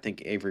better. I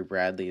think Avery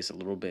Bradley is a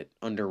little bit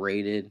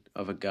underrated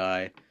of a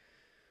guy.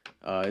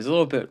 He's a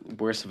little bit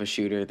worse of a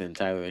shooter than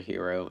Tyler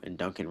Hero and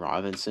Duncan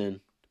Robinson,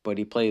 but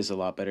he plays a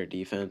lot better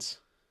defense,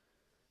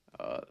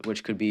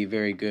 which could be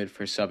very good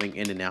for subbing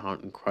in and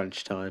out in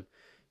crunch time.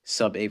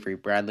 Sub Avery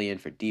Bradley in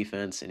for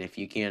defense, and if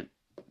you can't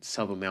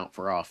sub him out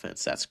for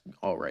offense, that's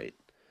all right.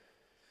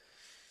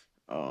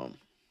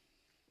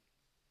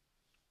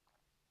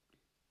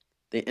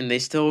 They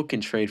still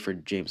can trade for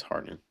James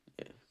Harden,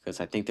 because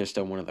I think they're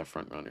still one of the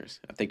front runners.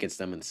 I think it's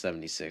them and the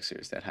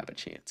 76ers that have a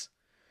chance.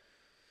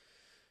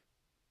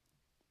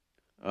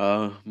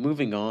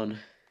 Moving on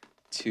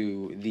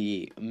to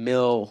the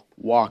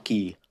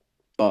Milwaukee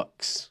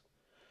Bucks.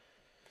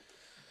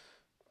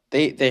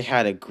 They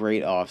had a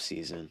great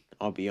offseason.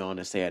 I'll be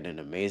honest, they had an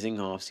amazing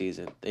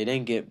offseason. They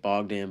didn't get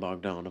Bogdan,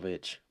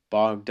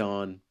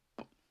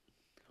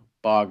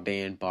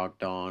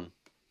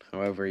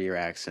 however your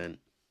accent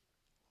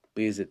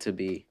leads it to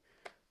be.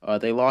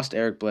 They lost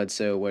Eric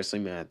Bledsoe, Wesley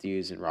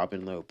Matthews, and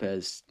Robin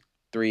Lopez.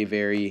 Three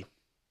very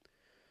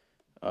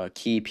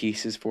key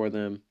pieces for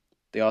them.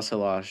 They also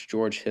lost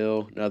George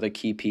Hill, another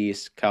key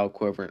piece, Kyle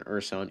Korver, and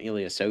Ersan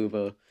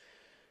Ilyasova.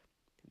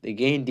 They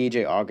gained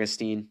DJ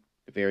Augustine,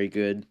 very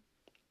good.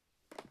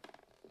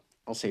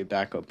 I'll say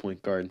backup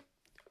point guard.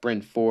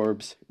 Brent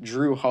Forbes,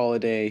 Drew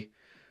Holiday,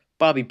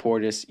 Bobby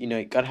Portis.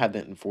 You gotta have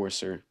that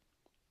enforcer.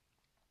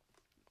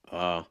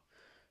 I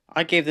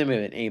gave them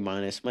an A-,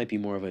 might be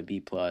more of a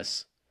B+.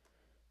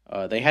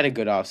 They had a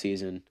good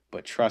offseason,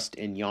 but trust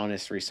in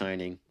Giannis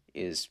resigning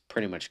is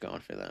pretty much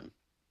gone for them.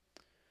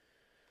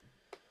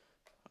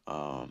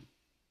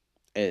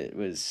 It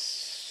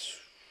was,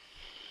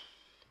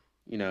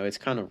 it's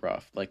kind of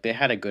rough. Like, they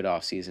had a good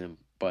offseason,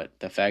 but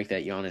the fact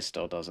that Giannis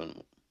still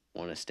doesn't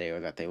want to stay, or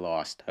that they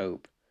lost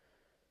hope,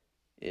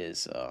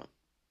 is,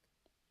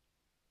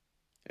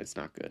 it's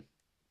not good.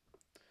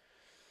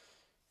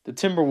 The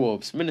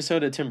Timberwolves,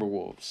 Minnesota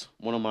Timberwolves,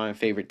 one of my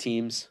favorite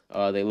teams.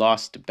 They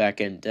lost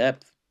back-end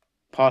depth,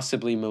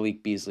 possibly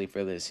Malik Beasley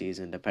for this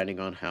season, depending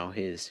on how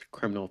his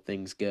criminal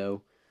things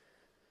go.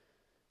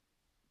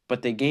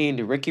 But they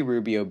gained Ricky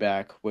Rubio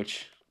back,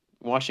 which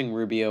watching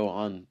Rubio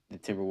on the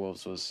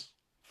Timberwolves was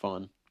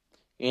fun.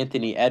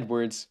 Anthony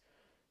Edwards,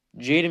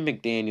 Jaden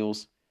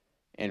McDaniels,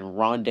 and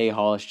Rondé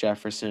Hollis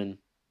Jefferson.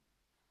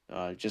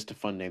 Just a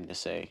fun name to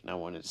say, and I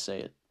wanted to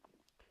say it.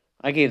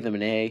 I gave them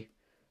an A.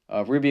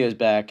 Rubio's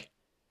back,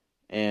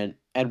 and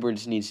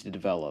Edwards needs to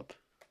develop.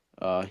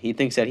 He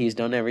thinks that he's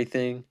done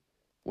everything,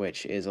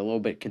 which is a little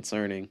bit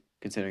concerning,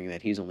 considering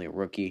that he's only a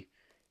rookie,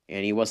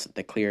 and he wasn't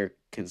the clear,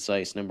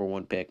 concise number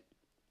one pick,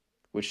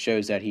 which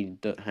shows that he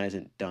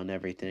hasn't done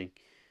everything.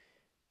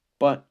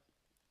 But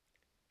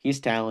he's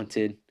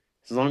talented.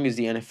 As long as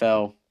the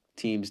NFL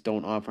teams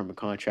don't offer him a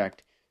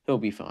contract, he'll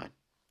be fine.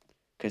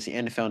 Because the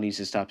NFL needs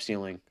to stop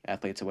stealing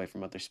athletes away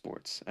from other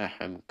sports.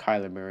 Ahem,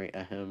 Kyler Murray.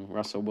 Ahem,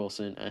 Russell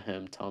Wilson.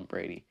 Ahem, Tom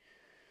Brady.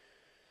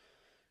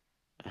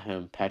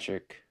 Ahem,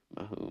 Patrick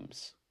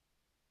Mahomes.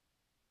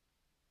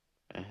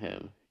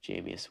 Ahem,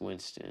 Jameis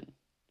Winston.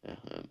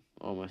 Ahem,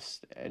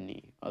 almost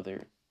any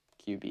other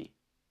QB.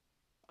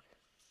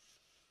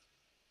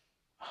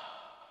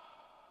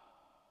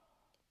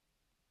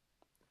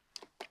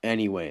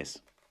 Anyways,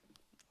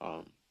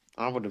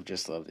 I would have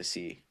just loved to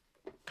see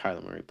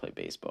Kyler Murray play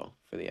baseball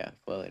for the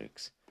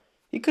Athletics.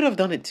 He could have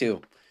done it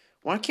too.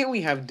 Why can't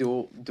we have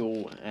dual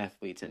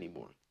athletes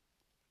anymore?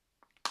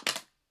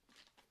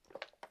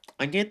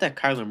 I get that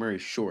Kyler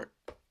Murray's short,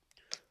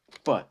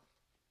 but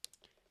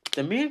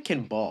the man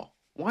can ball.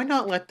 Why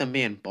not let the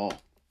man ball?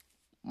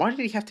 Why did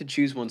he have to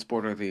choose one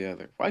sport or the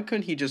other? Why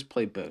couldn't he just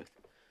play both?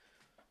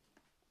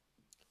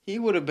 He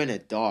would have been a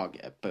dog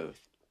at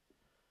both.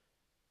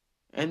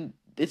 And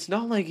it's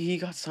not like he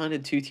got signed to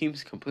two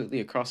teams completely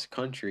across the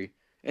country.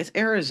 It's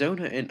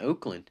Arizona and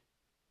Oakland.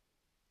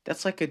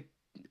 That's like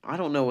I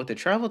don't know what the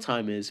travel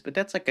time is, but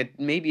that's like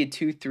maybe a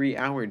 2-3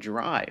 hour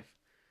drive.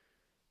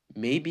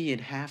 Maybe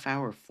a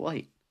half-hour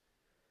flight.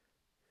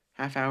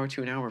 Half hour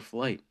to an hour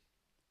flight.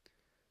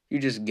 You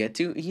just get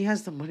to. He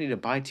has the money to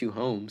buy two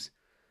homes.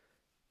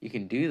 You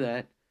can do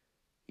that.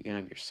 You can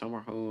have your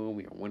summer home,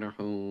 your winter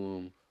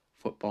home,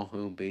 football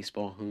home,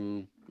 baseball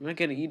home.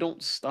 Again, you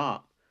don't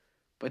stop.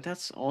 But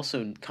that's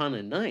also kind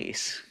of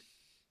nice.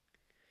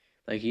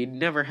 Like, you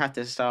never have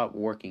to stop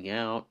working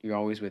out. You're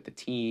always with the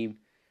team.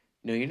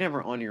 You're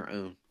never on your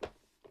own.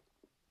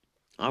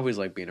 I always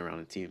like being around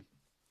a team.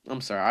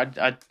 I'm sorry.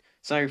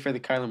 Sorry for the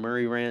Kyler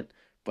Murray rant,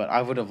 but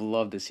I would have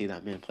loved to see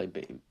that man play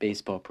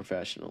baseball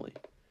professionally.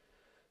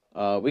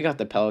 We got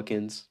the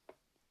Pelicans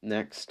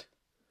next.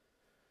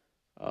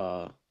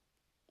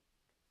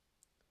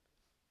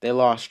 They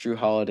lost Drew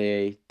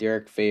Holiday,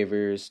 Derek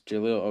Favors,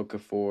 Jaleel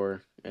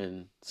Okafor,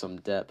 and some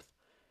depth.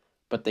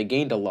 But they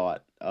gained a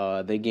lot.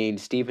 They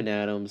gained Steven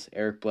Adams,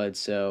 Eric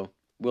Bledsoe,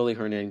 Willie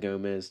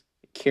Hernangomez,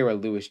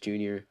 Kira Lewis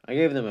Jr. I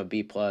gave them a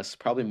B+,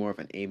 probably more of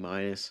an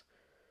A-.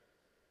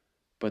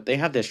 But they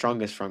have the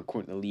strongest front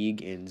court in the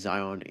league in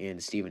Zion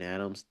and Steven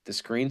Adams. The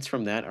screens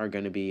from that are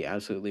going to be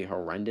absolutely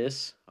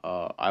horrendous.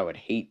 I would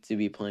hate to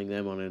be playing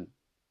them on a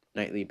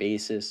nightly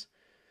basis.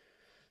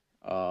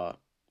 But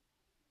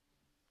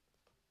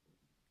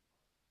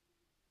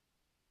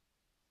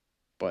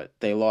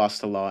they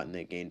lost a lot and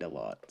they gained a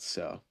lot.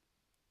 So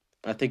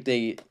I think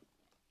in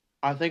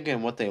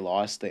what they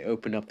lost, they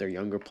opened up their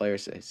younger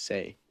players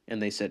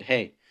and they said,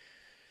 hey,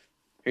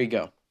 here you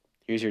go.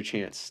 Here's your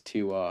chance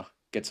to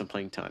get some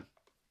playing time.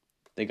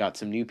 They got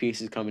some new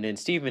pieces coming in.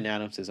 Steven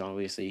Adams is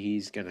obviously,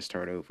 he's going to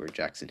start over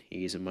Jackson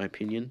Hayes, in my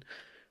opinion.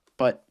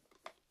 But,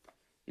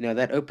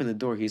 that opened the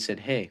door. He said,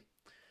 hey,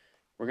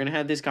 we're going to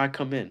have this guy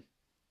come in.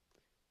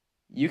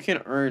 You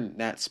can earn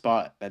that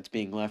spot that's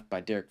being left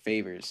by Derek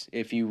Favors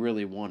if you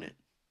really want it.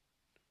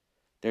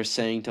 They're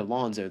saying to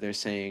Lonzo, they're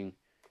saying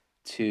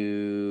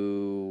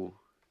to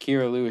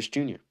Kira Lewis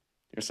Jr.,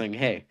 they're saying,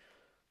 hey,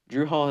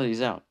 Drew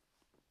Holiday's out.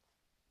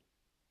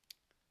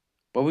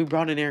 But we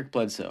brought in Eric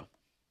Bledsoe.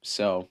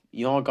 So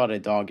you all got to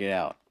dog it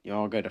out. You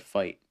all got to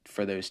fight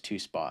for those two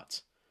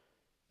spots.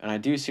 And I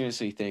do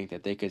seriously think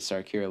that they could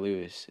start Kira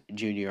Lewis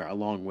Jr.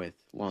 along with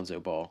Lonzo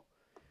Ball.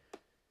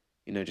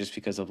 Just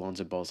because of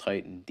Lonzo Ball's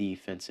height and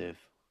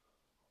defensive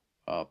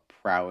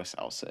prowess,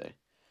 I'll say.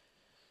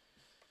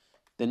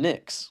 The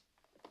Knicks.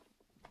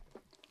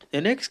 The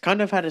Knicks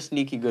kind of had a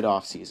sneaky good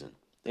offseason.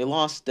 They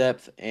lost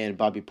depth and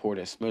Bobby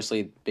Portis,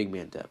 mostly big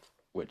man depth,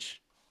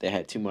 which they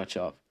had too much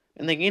of.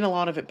 And they gained a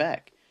lot of it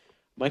back.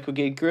 Michael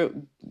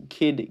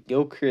Kidd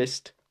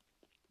Gilchrist,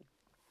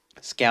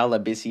 Scala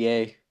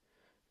Bissier,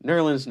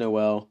 Nerlens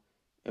Noel,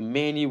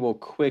 Emmanuel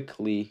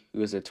Quickly, who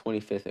was a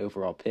 25th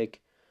overall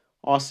pick,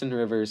 Austin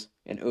Rivers,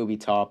 and Obi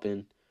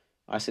Toppin.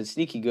 I said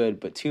sneaky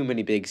good, but too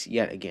many bigs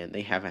yet again.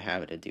 They have a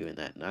habit of doing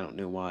that, and I don't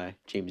know why.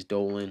 James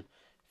Dolan,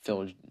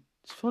 is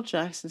Phil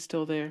Jackson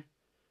still there?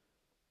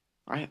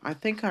 I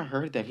think I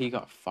heard that he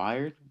got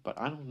fired, but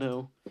I don't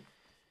know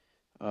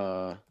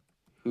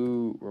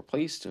who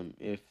replaced him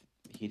if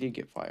he did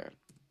get fired.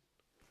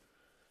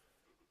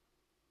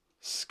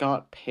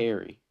 Scott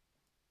Perry.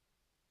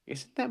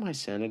 Isn't that my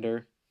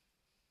senator?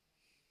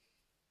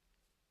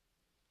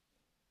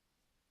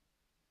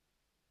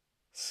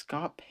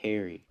 Scott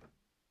Perry.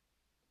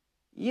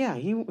 Yeah,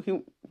 he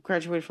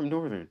graduated from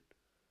Northern.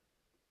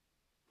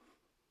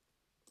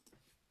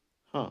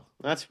 Huh,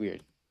 that's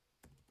weird.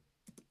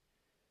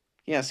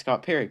 Yeah,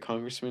 Scott Perry.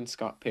 Congressman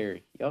Scott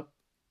Perry. Yup.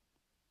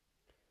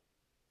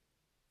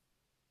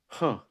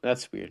 Huh,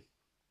 that's weird.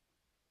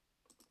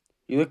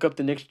 You look up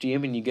the Knicks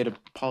GM and you get a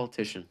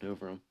politician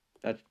over him.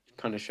 That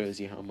kind of shows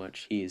you how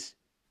much he's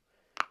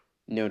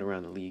known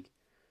around the league.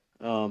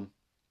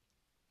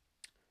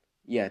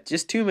 Yeah,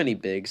 just too many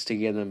bigs to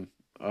give them.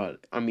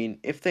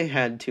 If they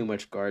had too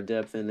much guard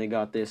depth and they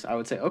got this, I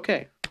would say,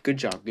 okay, good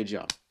job.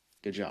 The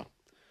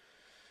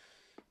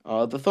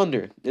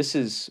Thunder. This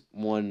is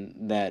one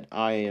that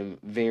I am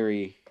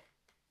very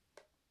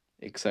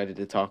excited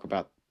to talk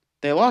about.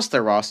 They lost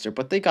their roster,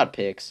 but they got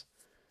picks.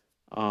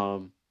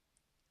 I'm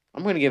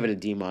going to give it a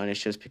D-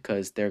 just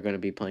because they're going to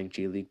be playing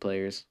G League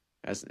players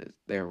as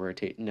they're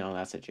rotating. No,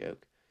 that's a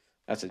joke.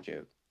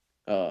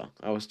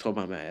 I was told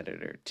by my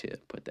editor to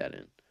put that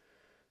in.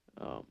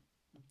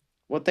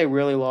 What they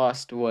really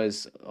lost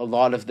was a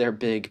lot of their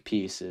big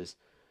pieces.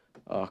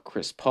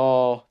 Chris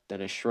Paul,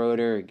 Dennis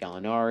Schroeder,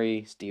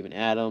 Gallinari, Steven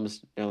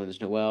Adams,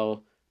 Nerlens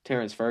Noel,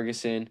 Terrence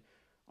Ferguson.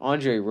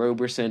 Andre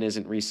Roberson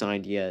isn't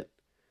re-signed yet.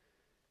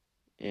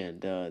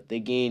 And they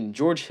gained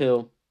George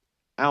Hill,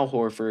 Al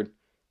Horford,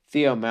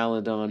 Theo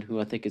Maledon, who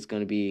I think is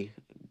going to be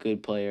a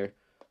good player,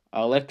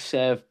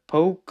 Alexei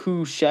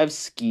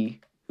Pokushevsky,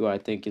 who I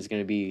think is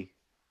going to be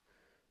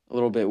a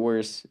little bit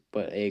worse,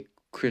 but a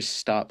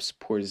Kristaps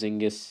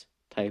Porzingis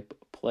type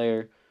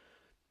player.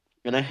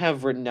 And I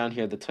have written down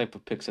here the type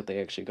of picks that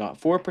they actually got.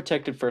 4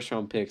 protected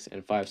first-round picks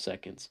and 5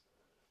 seconds.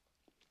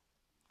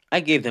 I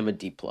gave them a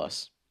D+.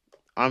 The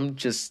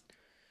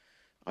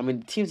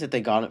teams that they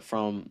got it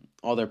from,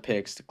 all their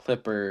picks, the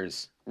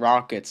Clippers,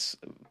 Rockets.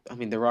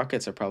 The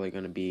Rockets are probably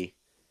going to be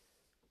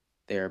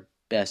their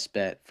best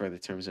bet for the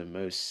terms of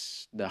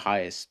the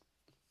highest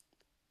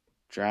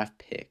draft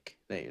pick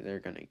they're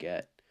going to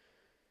get.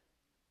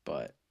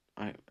 But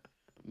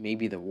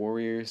maybe the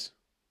Warriors,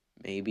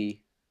 maybe.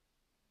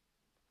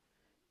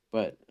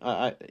 But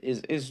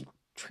is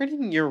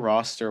trading your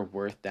roster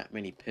worth that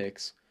many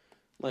picks?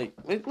 Like,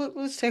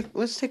 let's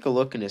take a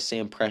look into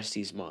Sam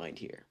Presti's mind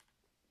here.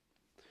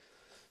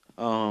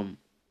 The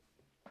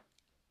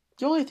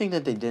only thing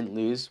that they didn't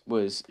lose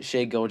was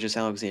Shai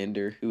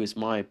Gilgeous-Alexander, who is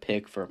my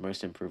pick for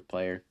most improved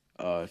player.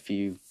 If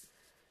you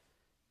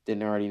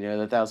didn't already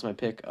know that was my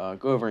pick, go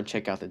over and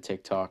check out the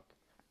TikTok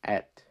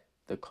at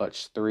the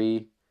Clutch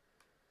 3.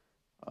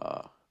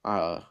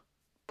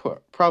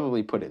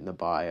 Probably put it in the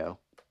bio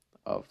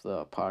of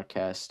the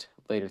podcast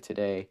later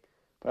today.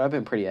 But I've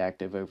been pretty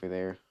active over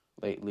there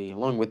lately,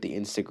 along with the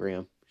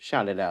Instagram.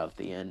 Shout it out at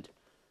the end.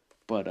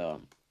 But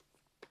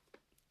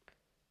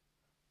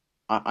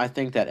I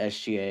think that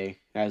SGA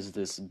has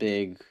this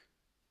big.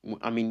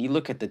 You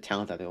look at the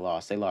talent that they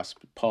lost. They lost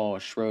Paul,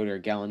 Schroeder,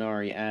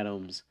 Gallinari,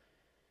 Adams,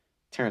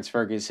 Terrence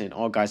Ferguson,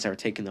 all guys that were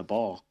taking the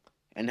ball.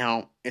 And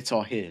now it's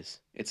all his.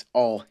 It's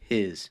all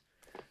his.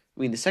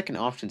 The second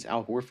option's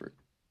Al Horford.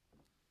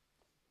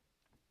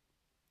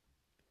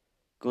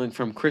 Going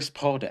from Chris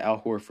Paul to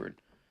Al Horford.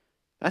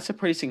 That's a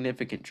pretty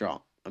significant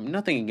drop.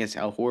 Nothing against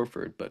Al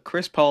Horford, but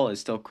Chris Paul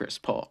is still Chris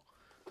Paul.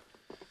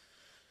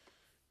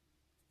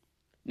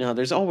 Now,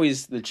 there's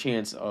always the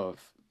chance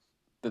of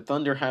the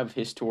Thunder have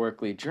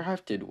historically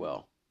drafted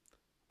well.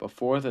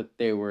 Before that,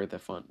 they were the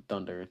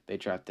Thunder. They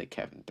drafted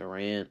Kevin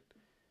Durant.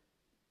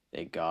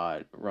 They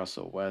got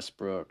Russell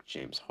Westbrook,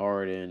 James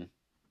Harden,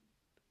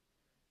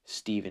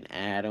 Steven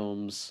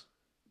Adams,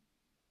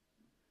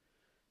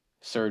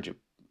 Serge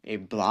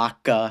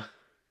Ibaka.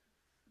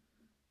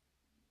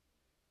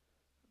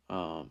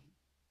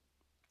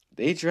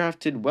 They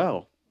drafted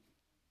well,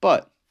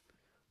 but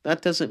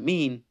that doesn't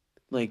mean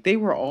they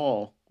were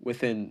all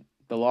within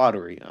the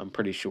lottery. I'm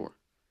pretty sure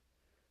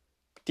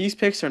these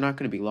picks are not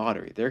going to be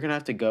lottery. They're going to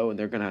have to go and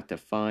they're going to have to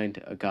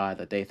find a guy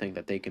that they think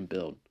that they can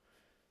build.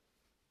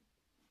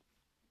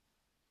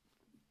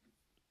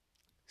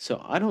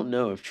 So I don't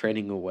know if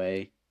trading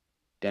away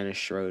Dennis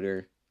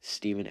Schroeder,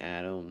 Steven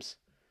Adams,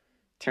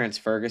 Terrence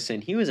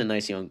Ferguson, he was a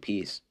nice young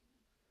piece.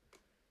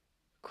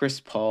 Chris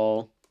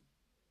Paul,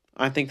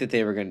 I think that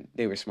they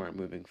were smart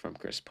moving from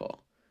Chris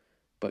Paul.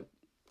 But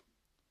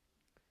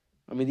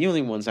the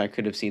only ones I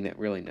could have seen that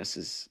really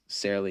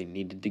necessarily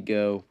needed to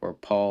go were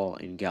Paul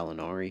and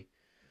Gallinari.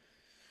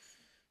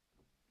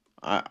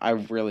 I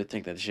really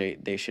think that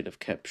they should have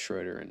kept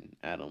Schroeder and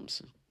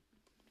Adams.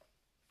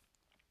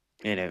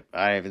 And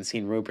I haven't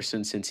seen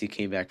Roberson since he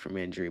came back from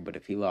injury, but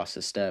if he lost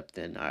a step,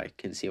 then I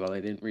can see why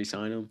they didn't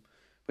re-sign him.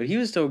 But he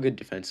was still good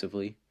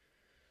defensively.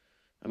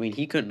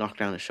 He couldn't knock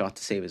down a shot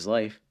to save his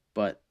life,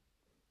 but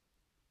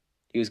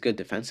he was good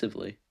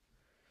defensively.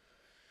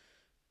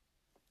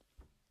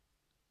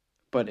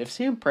 But if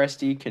Sam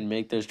Presti can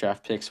make those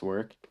draft picks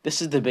work,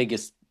 this is the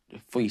biggest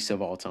fleece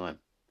of all time.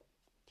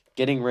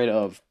 Getting rid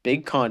of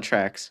big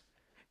contracts,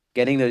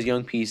 getting those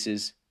young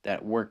pieces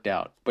that worked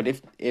out.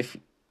 But if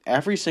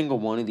every single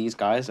one of these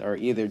guys are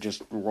either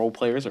just role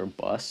players or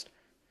bust,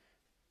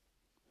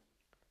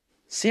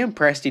 Sam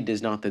Presti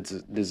does not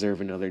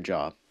deserve another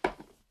job.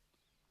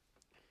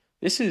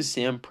 This is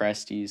Sam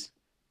Presti's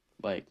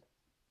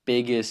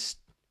biggest.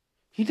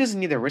 He doesn't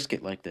need to risk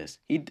it like this.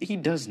 He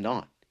does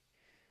not.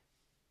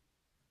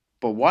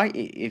 But why?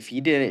 If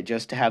he did it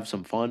just to have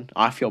some fun,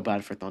 I feel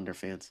bad for Thunder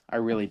fans. I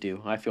really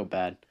do. I feel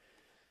bad.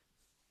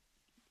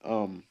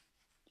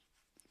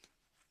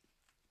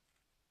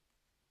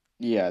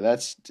 Yeah,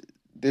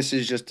 this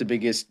is just the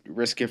biggest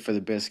risk it for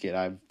the biscuit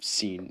I've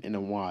seen in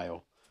a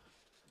while.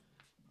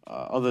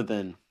 Other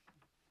than,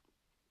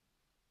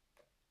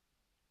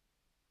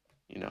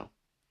 the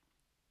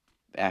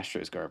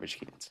Astros garbage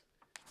cans.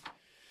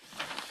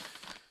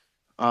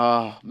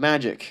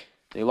 Magic.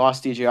 They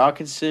lost DJ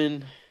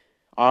Augustin,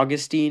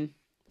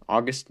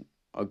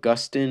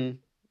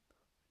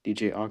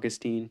 DJ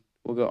Augustine.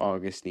 We'll go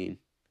Augustine.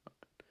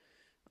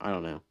 I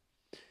don't know.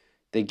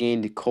 They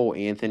gained Cole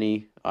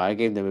Anthony. I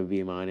gave them a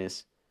B-.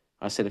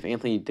 I said if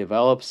Anthony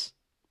develops,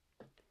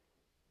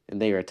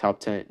 and they are top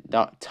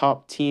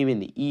team in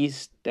the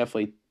East,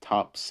 definitely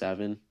top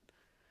 7.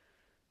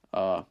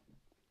 And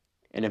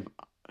if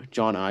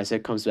John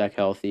Isaac comes back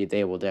healthy,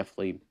 they will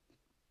definitely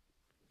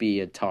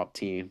be a top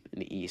team in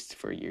the East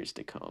for years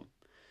to come.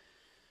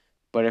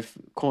 But if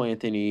Cole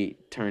Anthony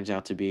turns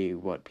out to be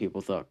what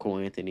people thought Cole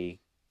Anthony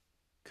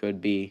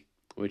could be,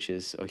 which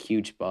is a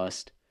huge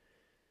bust,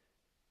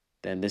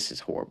 then this is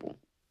horrible.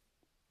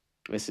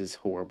 This is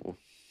horrible.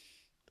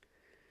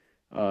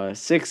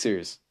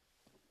 Sixers.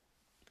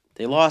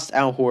 They lost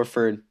Al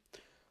Horford,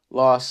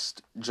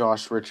 lost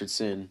Josh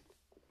Richardson.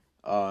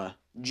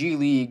 G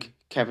League,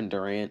 Kevin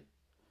Durant.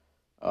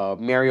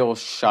 Mariel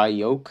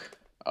Shayok.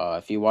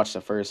 If you watch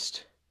the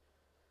first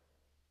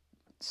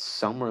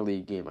Summer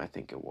League game, I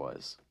think it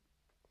was,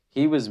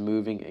 he was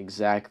moving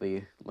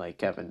exactly like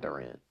Kevin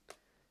Durant.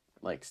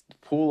 Like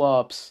pull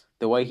ups,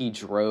 the way he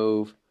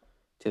drove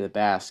to the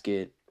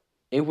basket.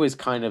 It was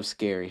kind of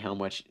scary how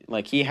much,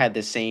 like, he had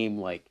the same,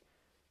 like,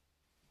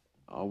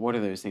 what are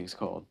those things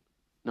called?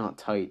 Not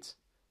tights.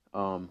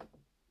 Um,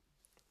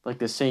 like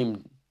the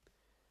same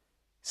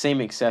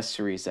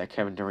accessories that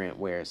Kevin Durant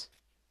wears.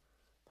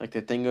 Like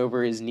the thing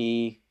over his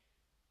knee.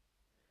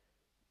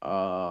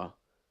 Uh,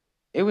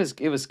 it was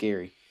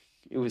scary.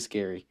 It was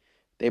scary.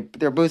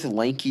 They're both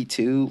lanky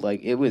too.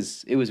 Like it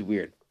was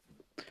weird.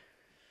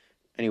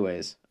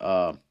 Anyways,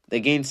 they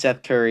gained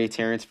Seth Curry,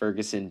 Terrence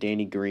Ferguson,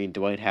 Danny Green,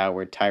 Dwight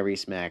Howard,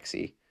 Tyrese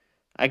Maxey.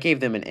 I gave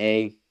them an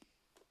A.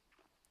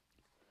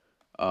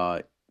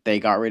 They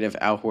got rid of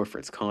Al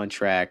Horford's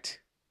contract.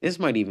 This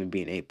might even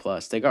be an A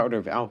plus. They got rid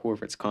of Al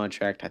Horford's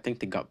contract. I think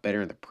they got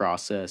better in the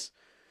process.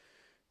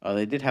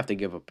 They did have to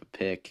give up a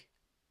pick,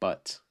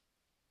 but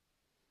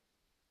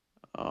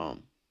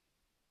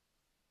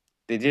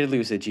they did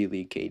lose a G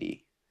League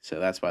KD, so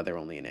that's why they're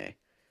only an A.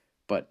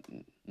 But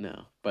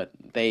no, but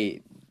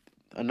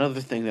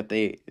another thing that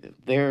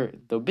their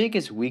the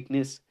biggest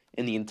weakness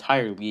in the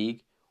entire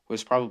league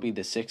was probably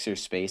the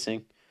Sixers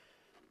spacing.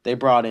 They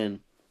brought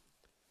in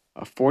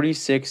a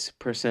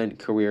 46%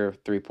 career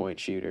three-point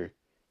shooter,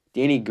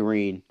 Danny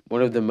Green,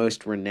 one of the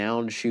most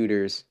renowned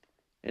shooters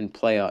in the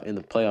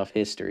playoff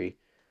history.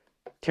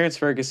 Terrence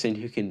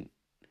Ferguson,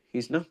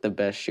 he's not the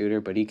best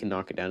shooter, but he can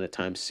knock it down at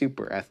times.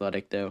 Super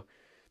athletic though,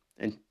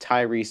 and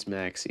Tyrese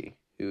Maxey,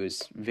 who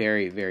is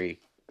very, very,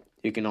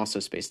 who can also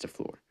space the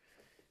floor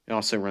and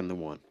also run the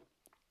one.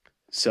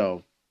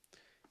 So,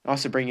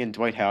 also bring in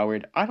Dwight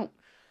Howard. I want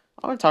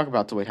to talk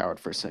about Dwight Howard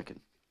for a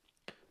second.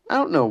 I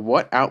don't know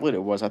what outlet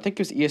it was. I think it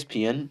was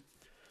ESPN.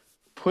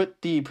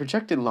 Put the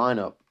projected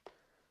lineup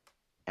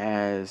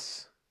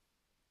as,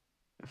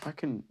 if I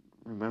can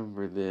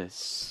remember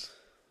this,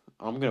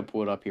 I'm gonna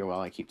pull it up here while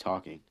I keep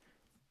talking.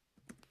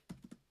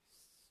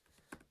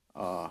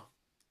 But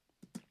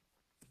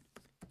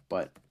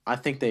I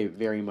think they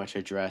very much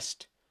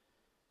addressed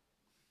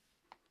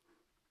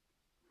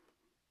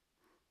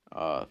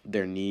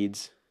their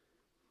needs,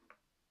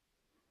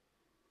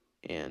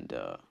 and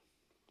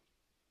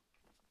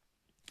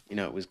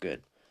it was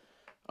good.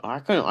 I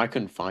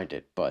couldn't find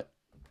it, but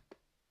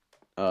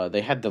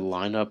they had the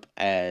lineup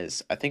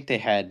as, I think they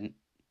had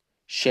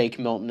Shake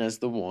Milton as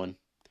the 1,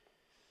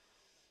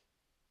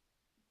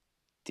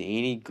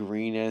 Danny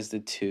Green as the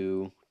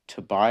 2,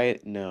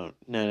 Tobias. No.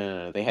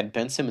 They had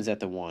Ben Simmons at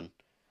the 1,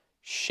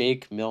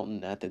 Shake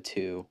Milton at the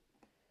 2,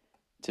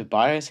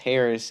 Tobias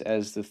Harris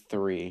as the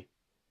 3,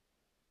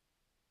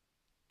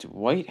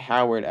 Dwight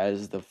Howard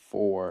as the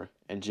 4,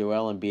 and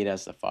Joel Embiid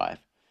as the 5.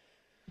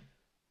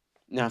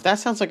 Now, if that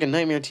sounds like a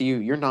nightmare to you,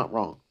 you're not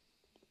wrong.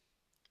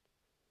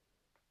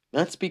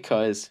 That's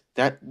because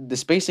the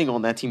spacing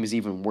on that team is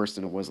even worse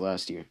than it was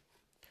last year.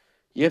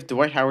 You have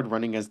Dwight Howard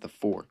running as the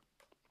 4.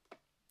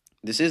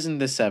 This isn't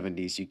the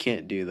 70s. You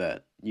can't do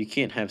that. You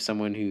can't have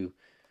someone who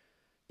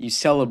you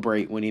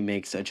celebrate when he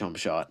makes a jump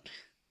shot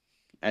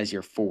as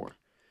your 4.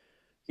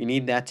 You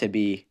need that to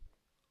be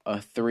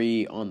a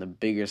 3 on the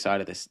bigger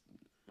side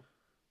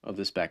of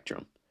the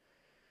spectrum.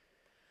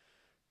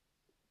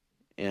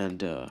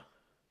 And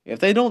if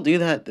they don't do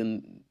that,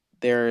 then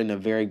they're in a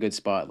very good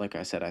spot. Like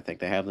I said, I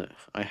think I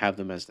have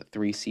them as the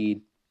 3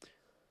 seed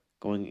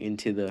going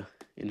into the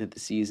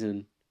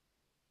season.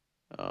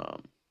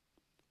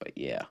 But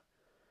yeah.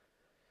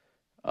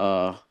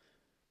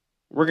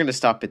 We're gonna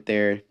stop it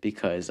there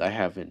because I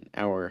have an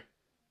hour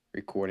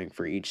recording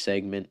for each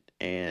segment,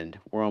 and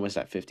we're almost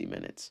at 50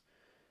 minutes.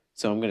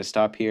 So I'm gonna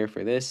stop here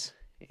for this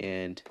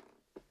and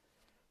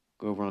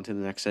go over on to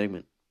the next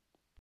segment.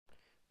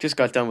 Just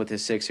got done with the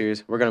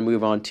Sixers. We're gonna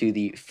move on to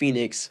the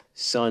Phoenix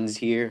Suns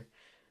here.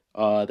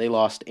 They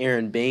lost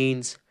Aaron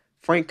Baines,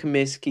 Frank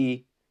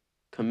Kaminsky,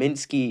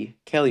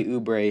 Kelly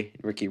Oubre,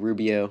 and Ricky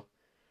Rubio.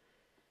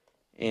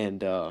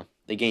 And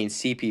they gained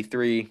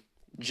CP3,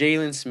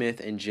 Jalen Smith,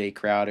 and Jay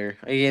Crowder.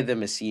 I gave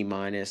them a C-.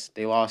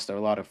 They lost a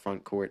lot of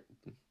front court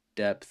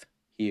depth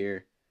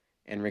here,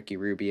 and Ricky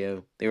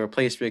Rubio. They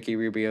replaced Ricky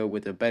Rubio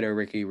with a better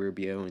Ricky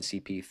Rubio and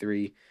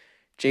CP3.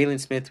 Jalen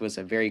Smith was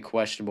a very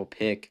questionable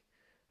pick.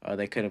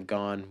 They could have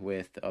gone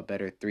with a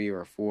better 3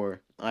 or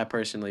 4. I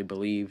personally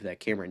believe that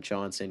Cameron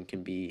Johnson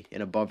can be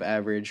an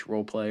above-average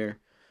role player,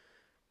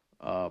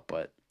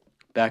 but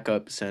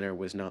backup center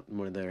was not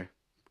one of their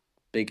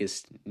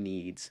biggest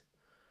needs.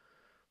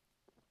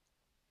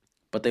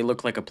 But they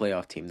look like a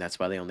playoff team. That's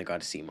why they only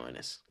got a C-.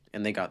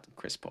 And they got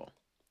Chris Paul.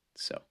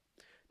 So,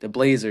 the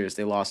Blazers,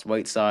 they lost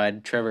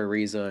Whiteside, Trevor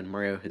Ariza, and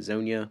Mario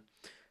Hezonja.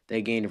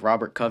 They gained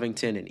Robert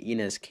Covington and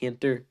Enes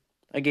Kanter.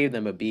 I gave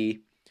them a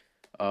B.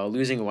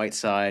 Losing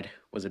Whiteside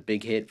was a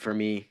big hit for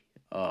me.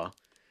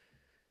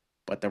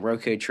 But the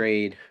Rocco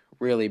trade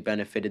really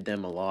benefited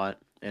them a lot.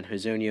 And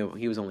Hezonja,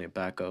 he was only a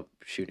backup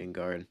shooting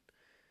guard.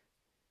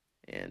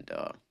 And,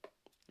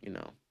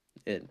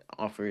 it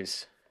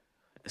offers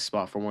a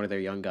spot for one of their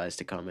young guys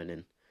to come in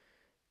and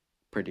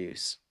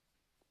produce.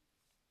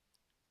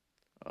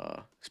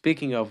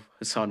 Speaking of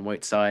Hassan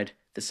Whiteside,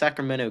 the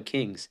Sacramento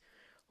Kings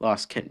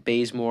lost Kent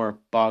Bazemore,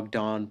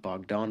 Bogdan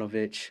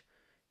Bogdanovic,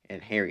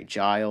 and Harry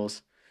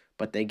Giles,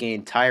 but they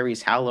gained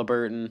Tyrese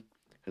Halliburton,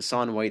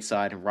 Hassan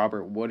Whiteside, and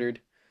Robert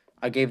Woodard.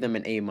 I gave them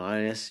an A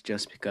minus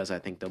just because I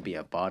think they'll be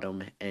a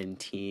bottom end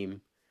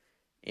team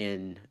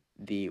in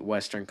the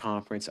Western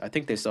Conference. I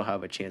think they still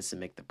have a chance to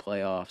make the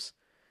playoffs,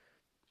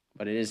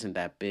 but it isn't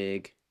that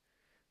big.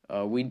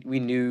 We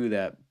knew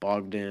that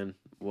Bogdan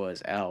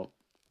was out,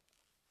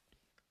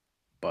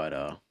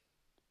 but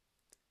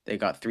they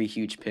got 3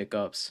 huge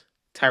pickups.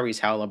 Tyrese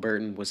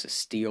Halliburton was a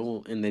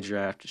steal in the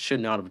draft.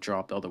 Should not have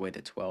dropped all the way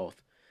to 12th.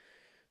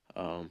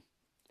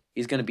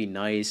 He's going to be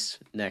nice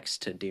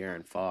next to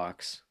De'Aaron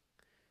Fox.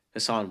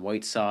 Hassan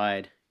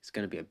Whiteside is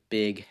going to be a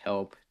big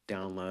help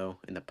down low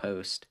in the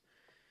post.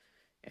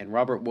 And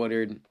Robert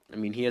Woodard, I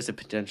mean, he has the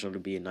potential to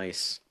be a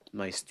nice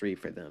 3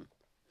 for them.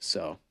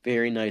 So,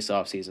 very nice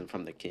offseason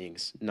from the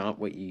Kings. Not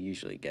what you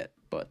usually get,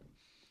 but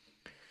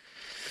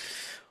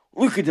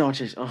Luka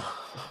Doncic. Oh.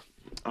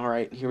 All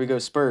right, here we go.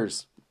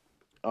 Spurs.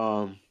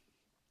 They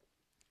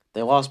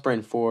lost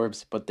Bryn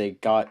Forbes, but they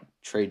got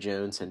Trey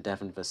Jones and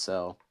Devin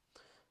Vassell.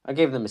 I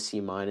gave them a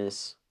C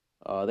minus.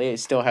 They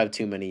still have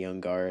too many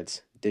young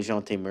guards.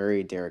 DeJounte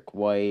Murray, Derek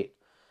White,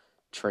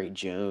 Trey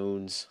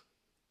Jones,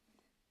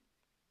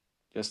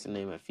 just to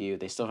name a few.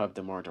 They still have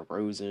DeMar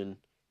DeRozan.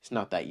 He's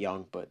not that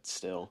young, but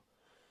still.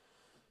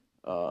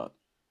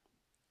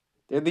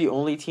 They're the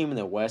only team in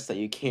the West that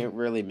you can't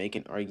really make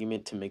an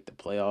argument to make the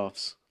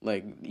playoffs.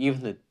 Like,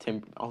 even the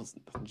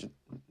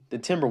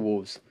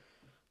Timberwolves,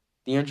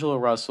 D'Angelo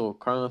Russell,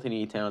 Karl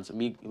Anthony Towns,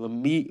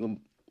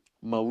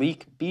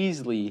 Malik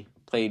Beasley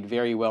played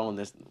very well in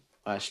this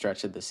last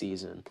stretch of the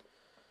season.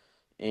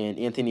 And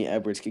Anthony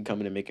Edwards could come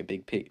in and make a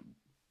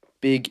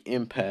big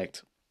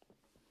impact.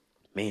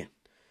 Man.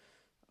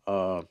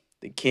 The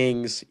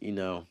Kings,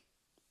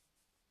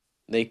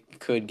 they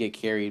could get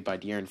carried by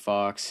De'Aaron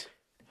Fox.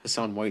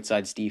 Hassan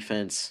Whiteside's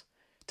defense.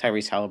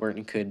 Tyrese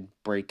Halliburton could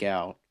break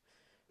out.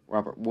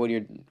 Robert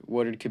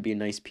Woodard could be a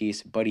nice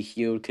piece. Buddy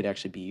Hield could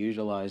actually be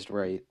utilized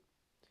right.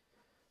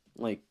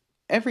 Like,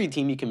 every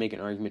team you can make an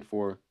argument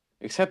for,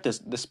 except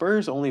the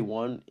Spurs' only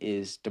one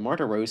is DeMar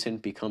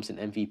DeRozan becomes an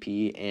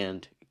MVP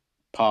and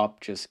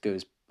Pop just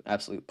goes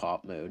absolute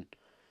Pop mode.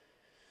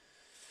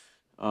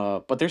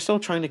 But they're still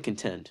trying to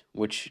contend,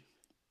 which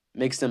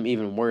makes them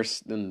even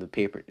worse than the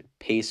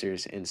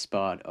Pacers in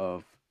spot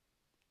of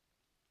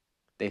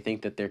they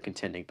think that they're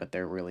contending, but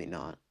they're really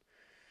not.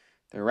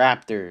 The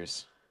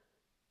Raptors.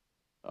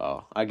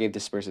 Oh, I gave the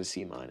Spurs a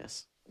C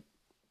minus.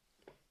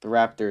 The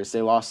Raptors,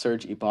 they lost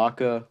Serge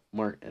Ibaka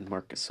and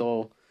Marc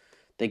Gasol.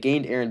 They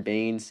gained Aaron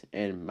Baines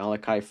and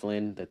Malachi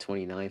Flynn, the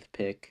 29th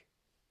pick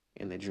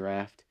in the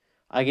draft.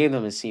 I gave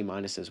them a C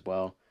minus as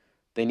well.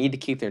 They need to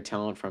keep their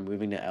talent from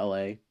moving to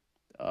LA.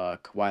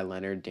 Kawhi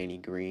Leonard, Danny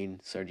Green,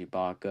 Serge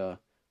Ibaka,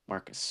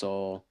 Marc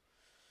Gasol.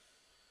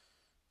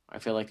 I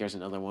feel like there's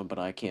another one, but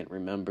I can't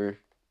remember.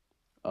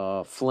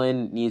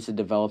 Flynn needs to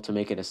develop to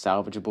make it a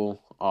salvageable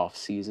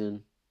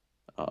off-season.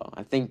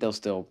 I think they'll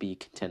still be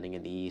contending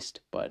in the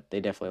East, but they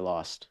definitely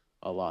lost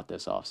a lot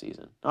this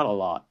offseason. Not a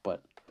lot,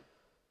 but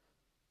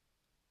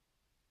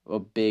a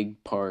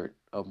big part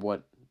of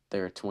what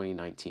their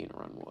 2019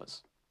 run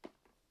was.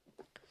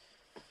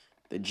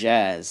 The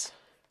Jazz,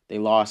 they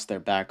lost their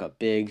backup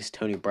bigs,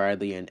 Tony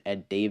Bradley and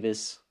Ed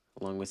Davis,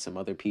 along with some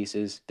other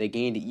pieces. They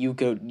gained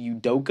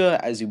Udoka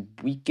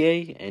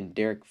Azubuike and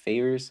Derek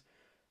Favors.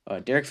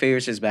 Derek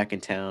Favors is back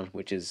in town,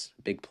 which is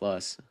a big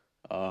plus.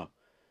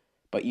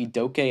 But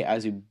Udoka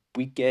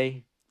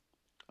Azubuike,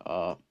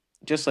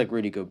 just like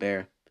Rudy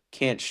Gobert,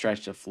 can't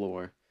stretch the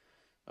floor.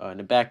 And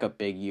a backup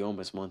big, you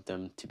almost want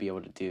them to be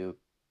able to do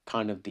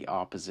kind of the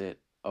opposite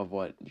of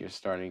what you're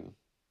starting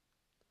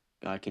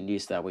can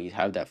use. That way you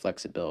have that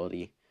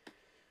flexibility.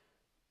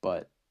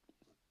 But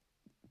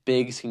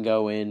bigs can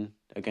go in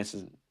against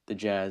the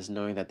Jazz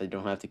knowing that they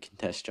don't have to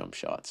contest jump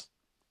shots.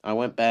 I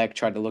went back,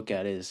 tried to look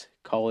at his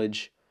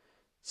college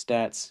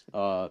stats.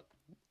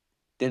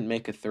 Didn't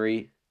make a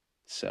 3.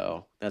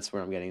 So that's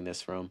where I'm getting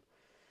this from.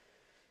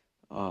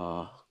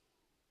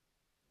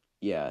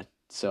 Yeah,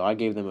 so I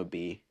gave them a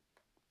B.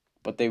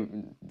 But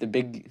the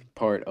big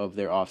part of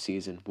their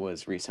offseason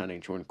was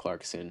re-signing Jordan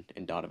Clarkson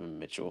and Donovan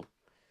Mitchell.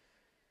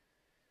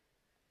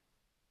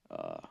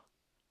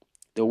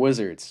 The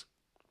Wizards,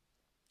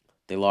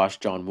 they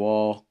lost John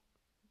Wall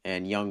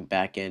and young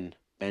back-end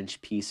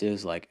bench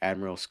pieces like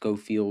Admiral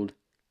Schofield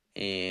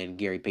and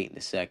Gary Payton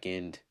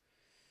II.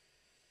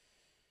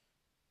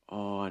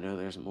 Oh, I know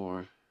there's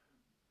more,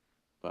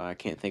 but I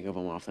can't think of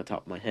them off the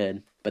top of my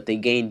head. But they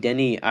gained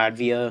Denny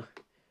Advia,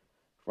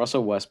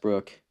 Russell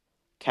Westbrook,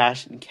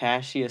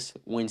 Cassius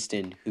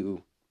Winston,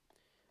 who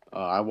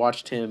I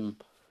watched him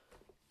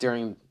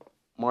during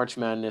March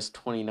Madness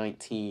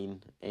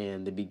 2019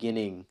 and the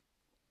beginning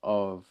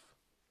of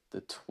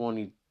the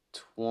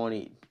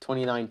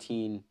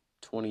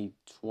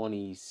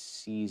 2019-2020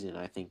 season,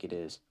 I think it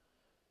is.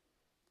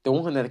 the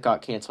one that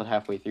got canceled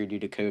halfway through due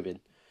to COVID.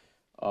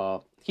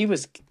 He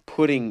was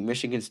putting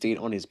Michigan State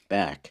on his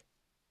back.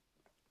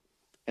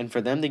 And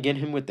for them to get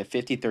him with the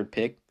 53rd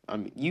pick,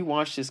 you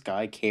watch this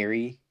guy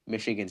carry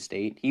Michigan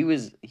State. He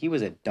was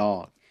a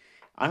dog.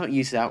 I don't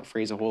use that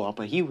phrase a whole lot,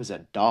 but he was a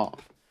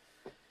dog.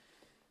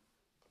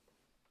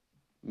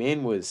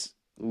 Man was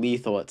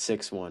lethal at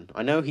 6'1".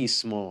 I know he's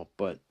small,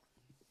 but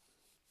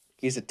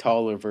he's a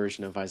taller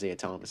version of Isaiah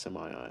Thomas in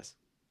my eyes.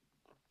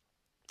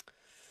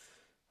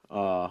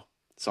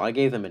 So I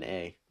gave them an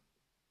A.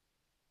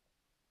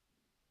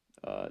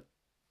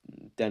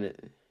 Denny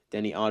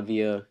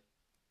Advia,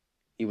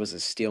 he was a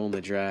steal in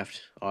the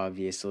draft,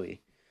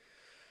 obviously.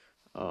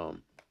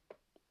 And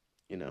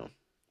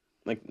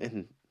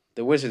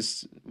the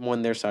Wizards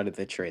won their side of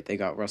the trade. They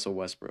got Russell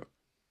Westbrook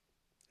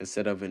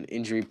instead of an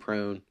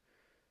injury-prone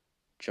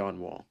John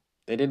Wall.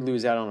 They did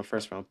lose out on a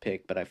first-round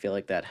pick, but I feel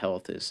like that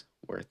health is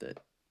worth it.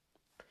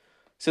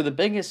 So the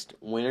biggest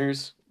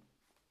winners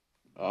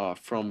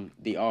from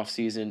the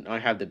offseason, I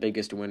have the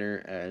biggest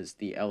winner as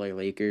the LA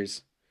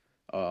Lakers.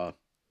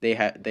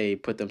 They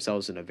put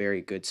themselves in a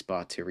very good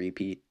spot to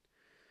repeat.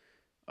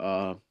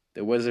 The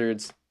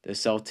Wizards, the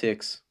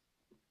Celtics,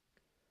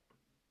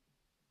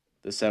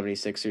 the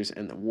 76ers,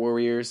 and the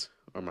Warriors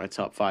are my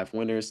top 5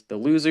 winners. The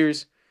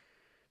losers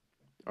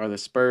are the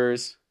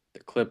Spurs, the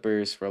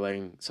Clippers for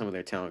letting some of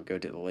their talent go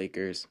to the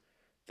Lakers,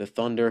 the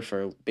Thunder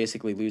for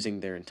basically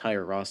losing their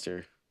entire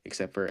roster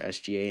except for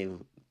SGA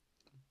and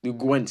Lou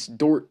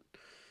Dort,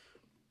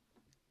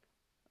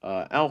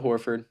 Al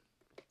Horford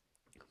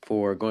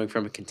for going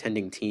from a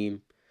contending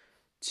team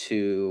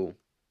to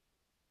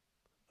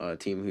a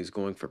team who's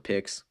going for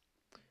picks.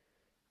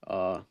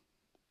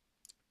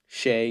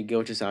 Shea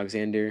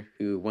Gilgeous-Alexander,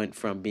 who went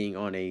from being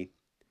on a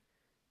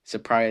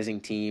surprising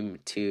team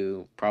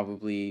to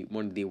probably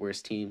one of the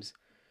worst teams.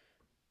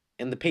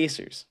 And the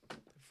Pacers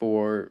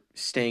for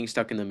staying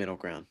stuck in the middle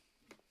ground.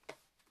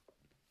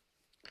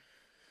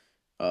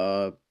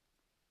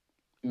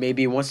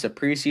 Maybe once the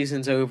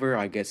preseason's over,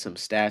 I get some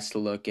stats to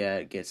look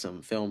at, get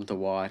some film to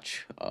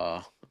watch.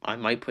 I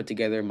might put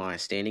together my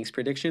standings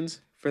predictions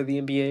for the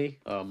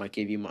NBA. Might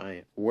give you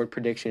my award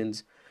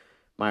predictions,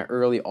 my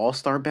early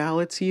All-Star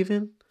ballots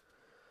even.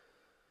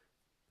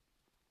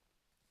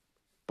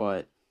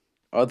 But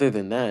other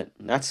than that,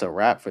 that's a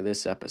wrap for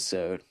this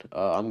episode.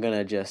 I'm going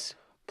to just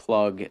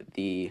plug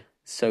the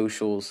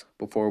socials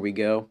before we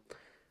go.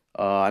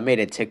 I made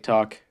a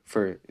TikTok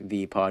for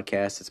the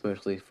podcast. It's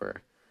mostly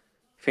for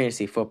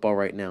fantasy football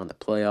right now in the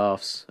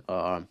playoffs.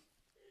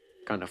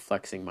 Kind of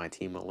flexing my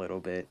team a little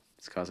bit.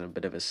 It's causing a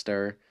bit of a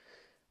stir.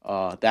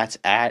 That's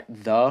at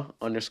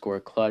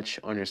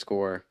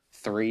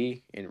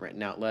 _clutch_3 in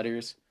written out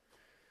letters.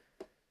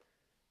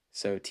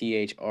 So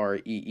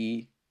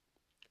THREE.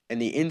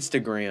 And the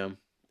Instagram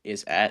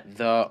is at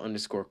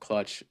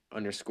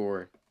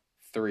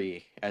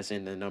 _clutch_3, as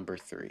in the number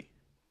 3.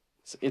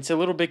 So it's a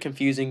little bit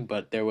confusing,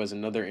 but there was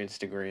another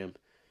Instagram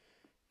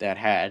that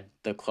had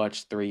the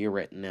clutch 3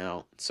 written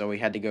out. So we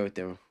had to go with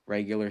the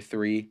regular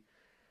 3.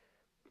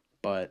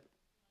 But,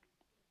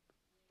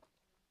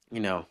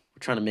 we're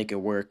trying to make it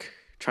work.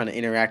 Trying to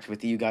interact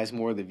with you guys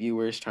more, the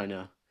viewers. Trying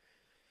to,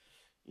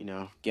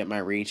 get my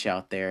reach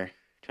out there.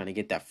 Trying to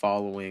get that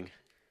following.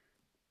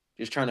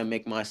 Just trying to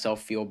make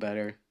myself feel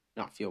better.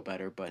 Not feel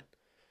better, but,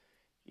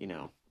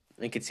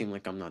 make it seem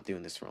like I'm not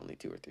doing this for only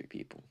 2 or 3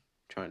 people.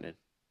 Trying to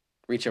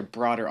reach a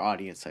broader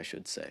audience, I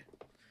should say.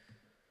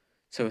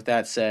 So with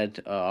that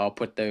said, I'll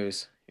put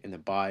those in the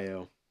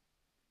bio.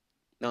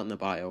 Not in the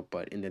bio,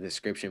 but in the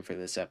description for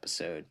this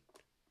episode.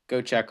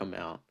 Go check them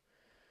out.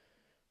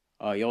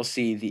 You'll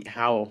see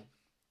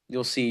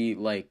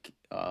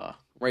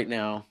right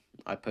now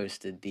I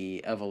posted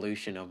the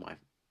evolution of my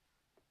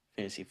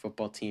fantasy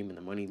football team in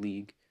the Money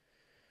League.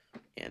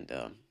 And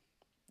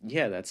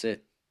yeah, that's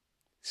it.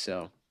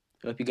 So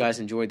I hope you guys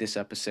enjoyed this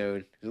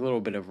episode. There's a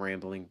little bit of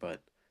rambling,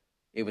 but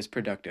it was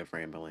productive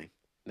rambling.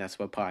 And that's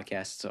what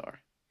podcasts are,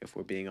 if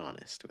we're being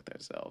honest with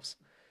ourselves.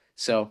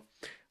 So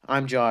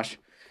I'm Josh.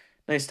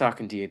 Nice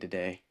talking to you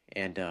today,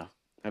 and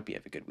hope you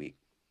have a good week.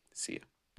 See ya.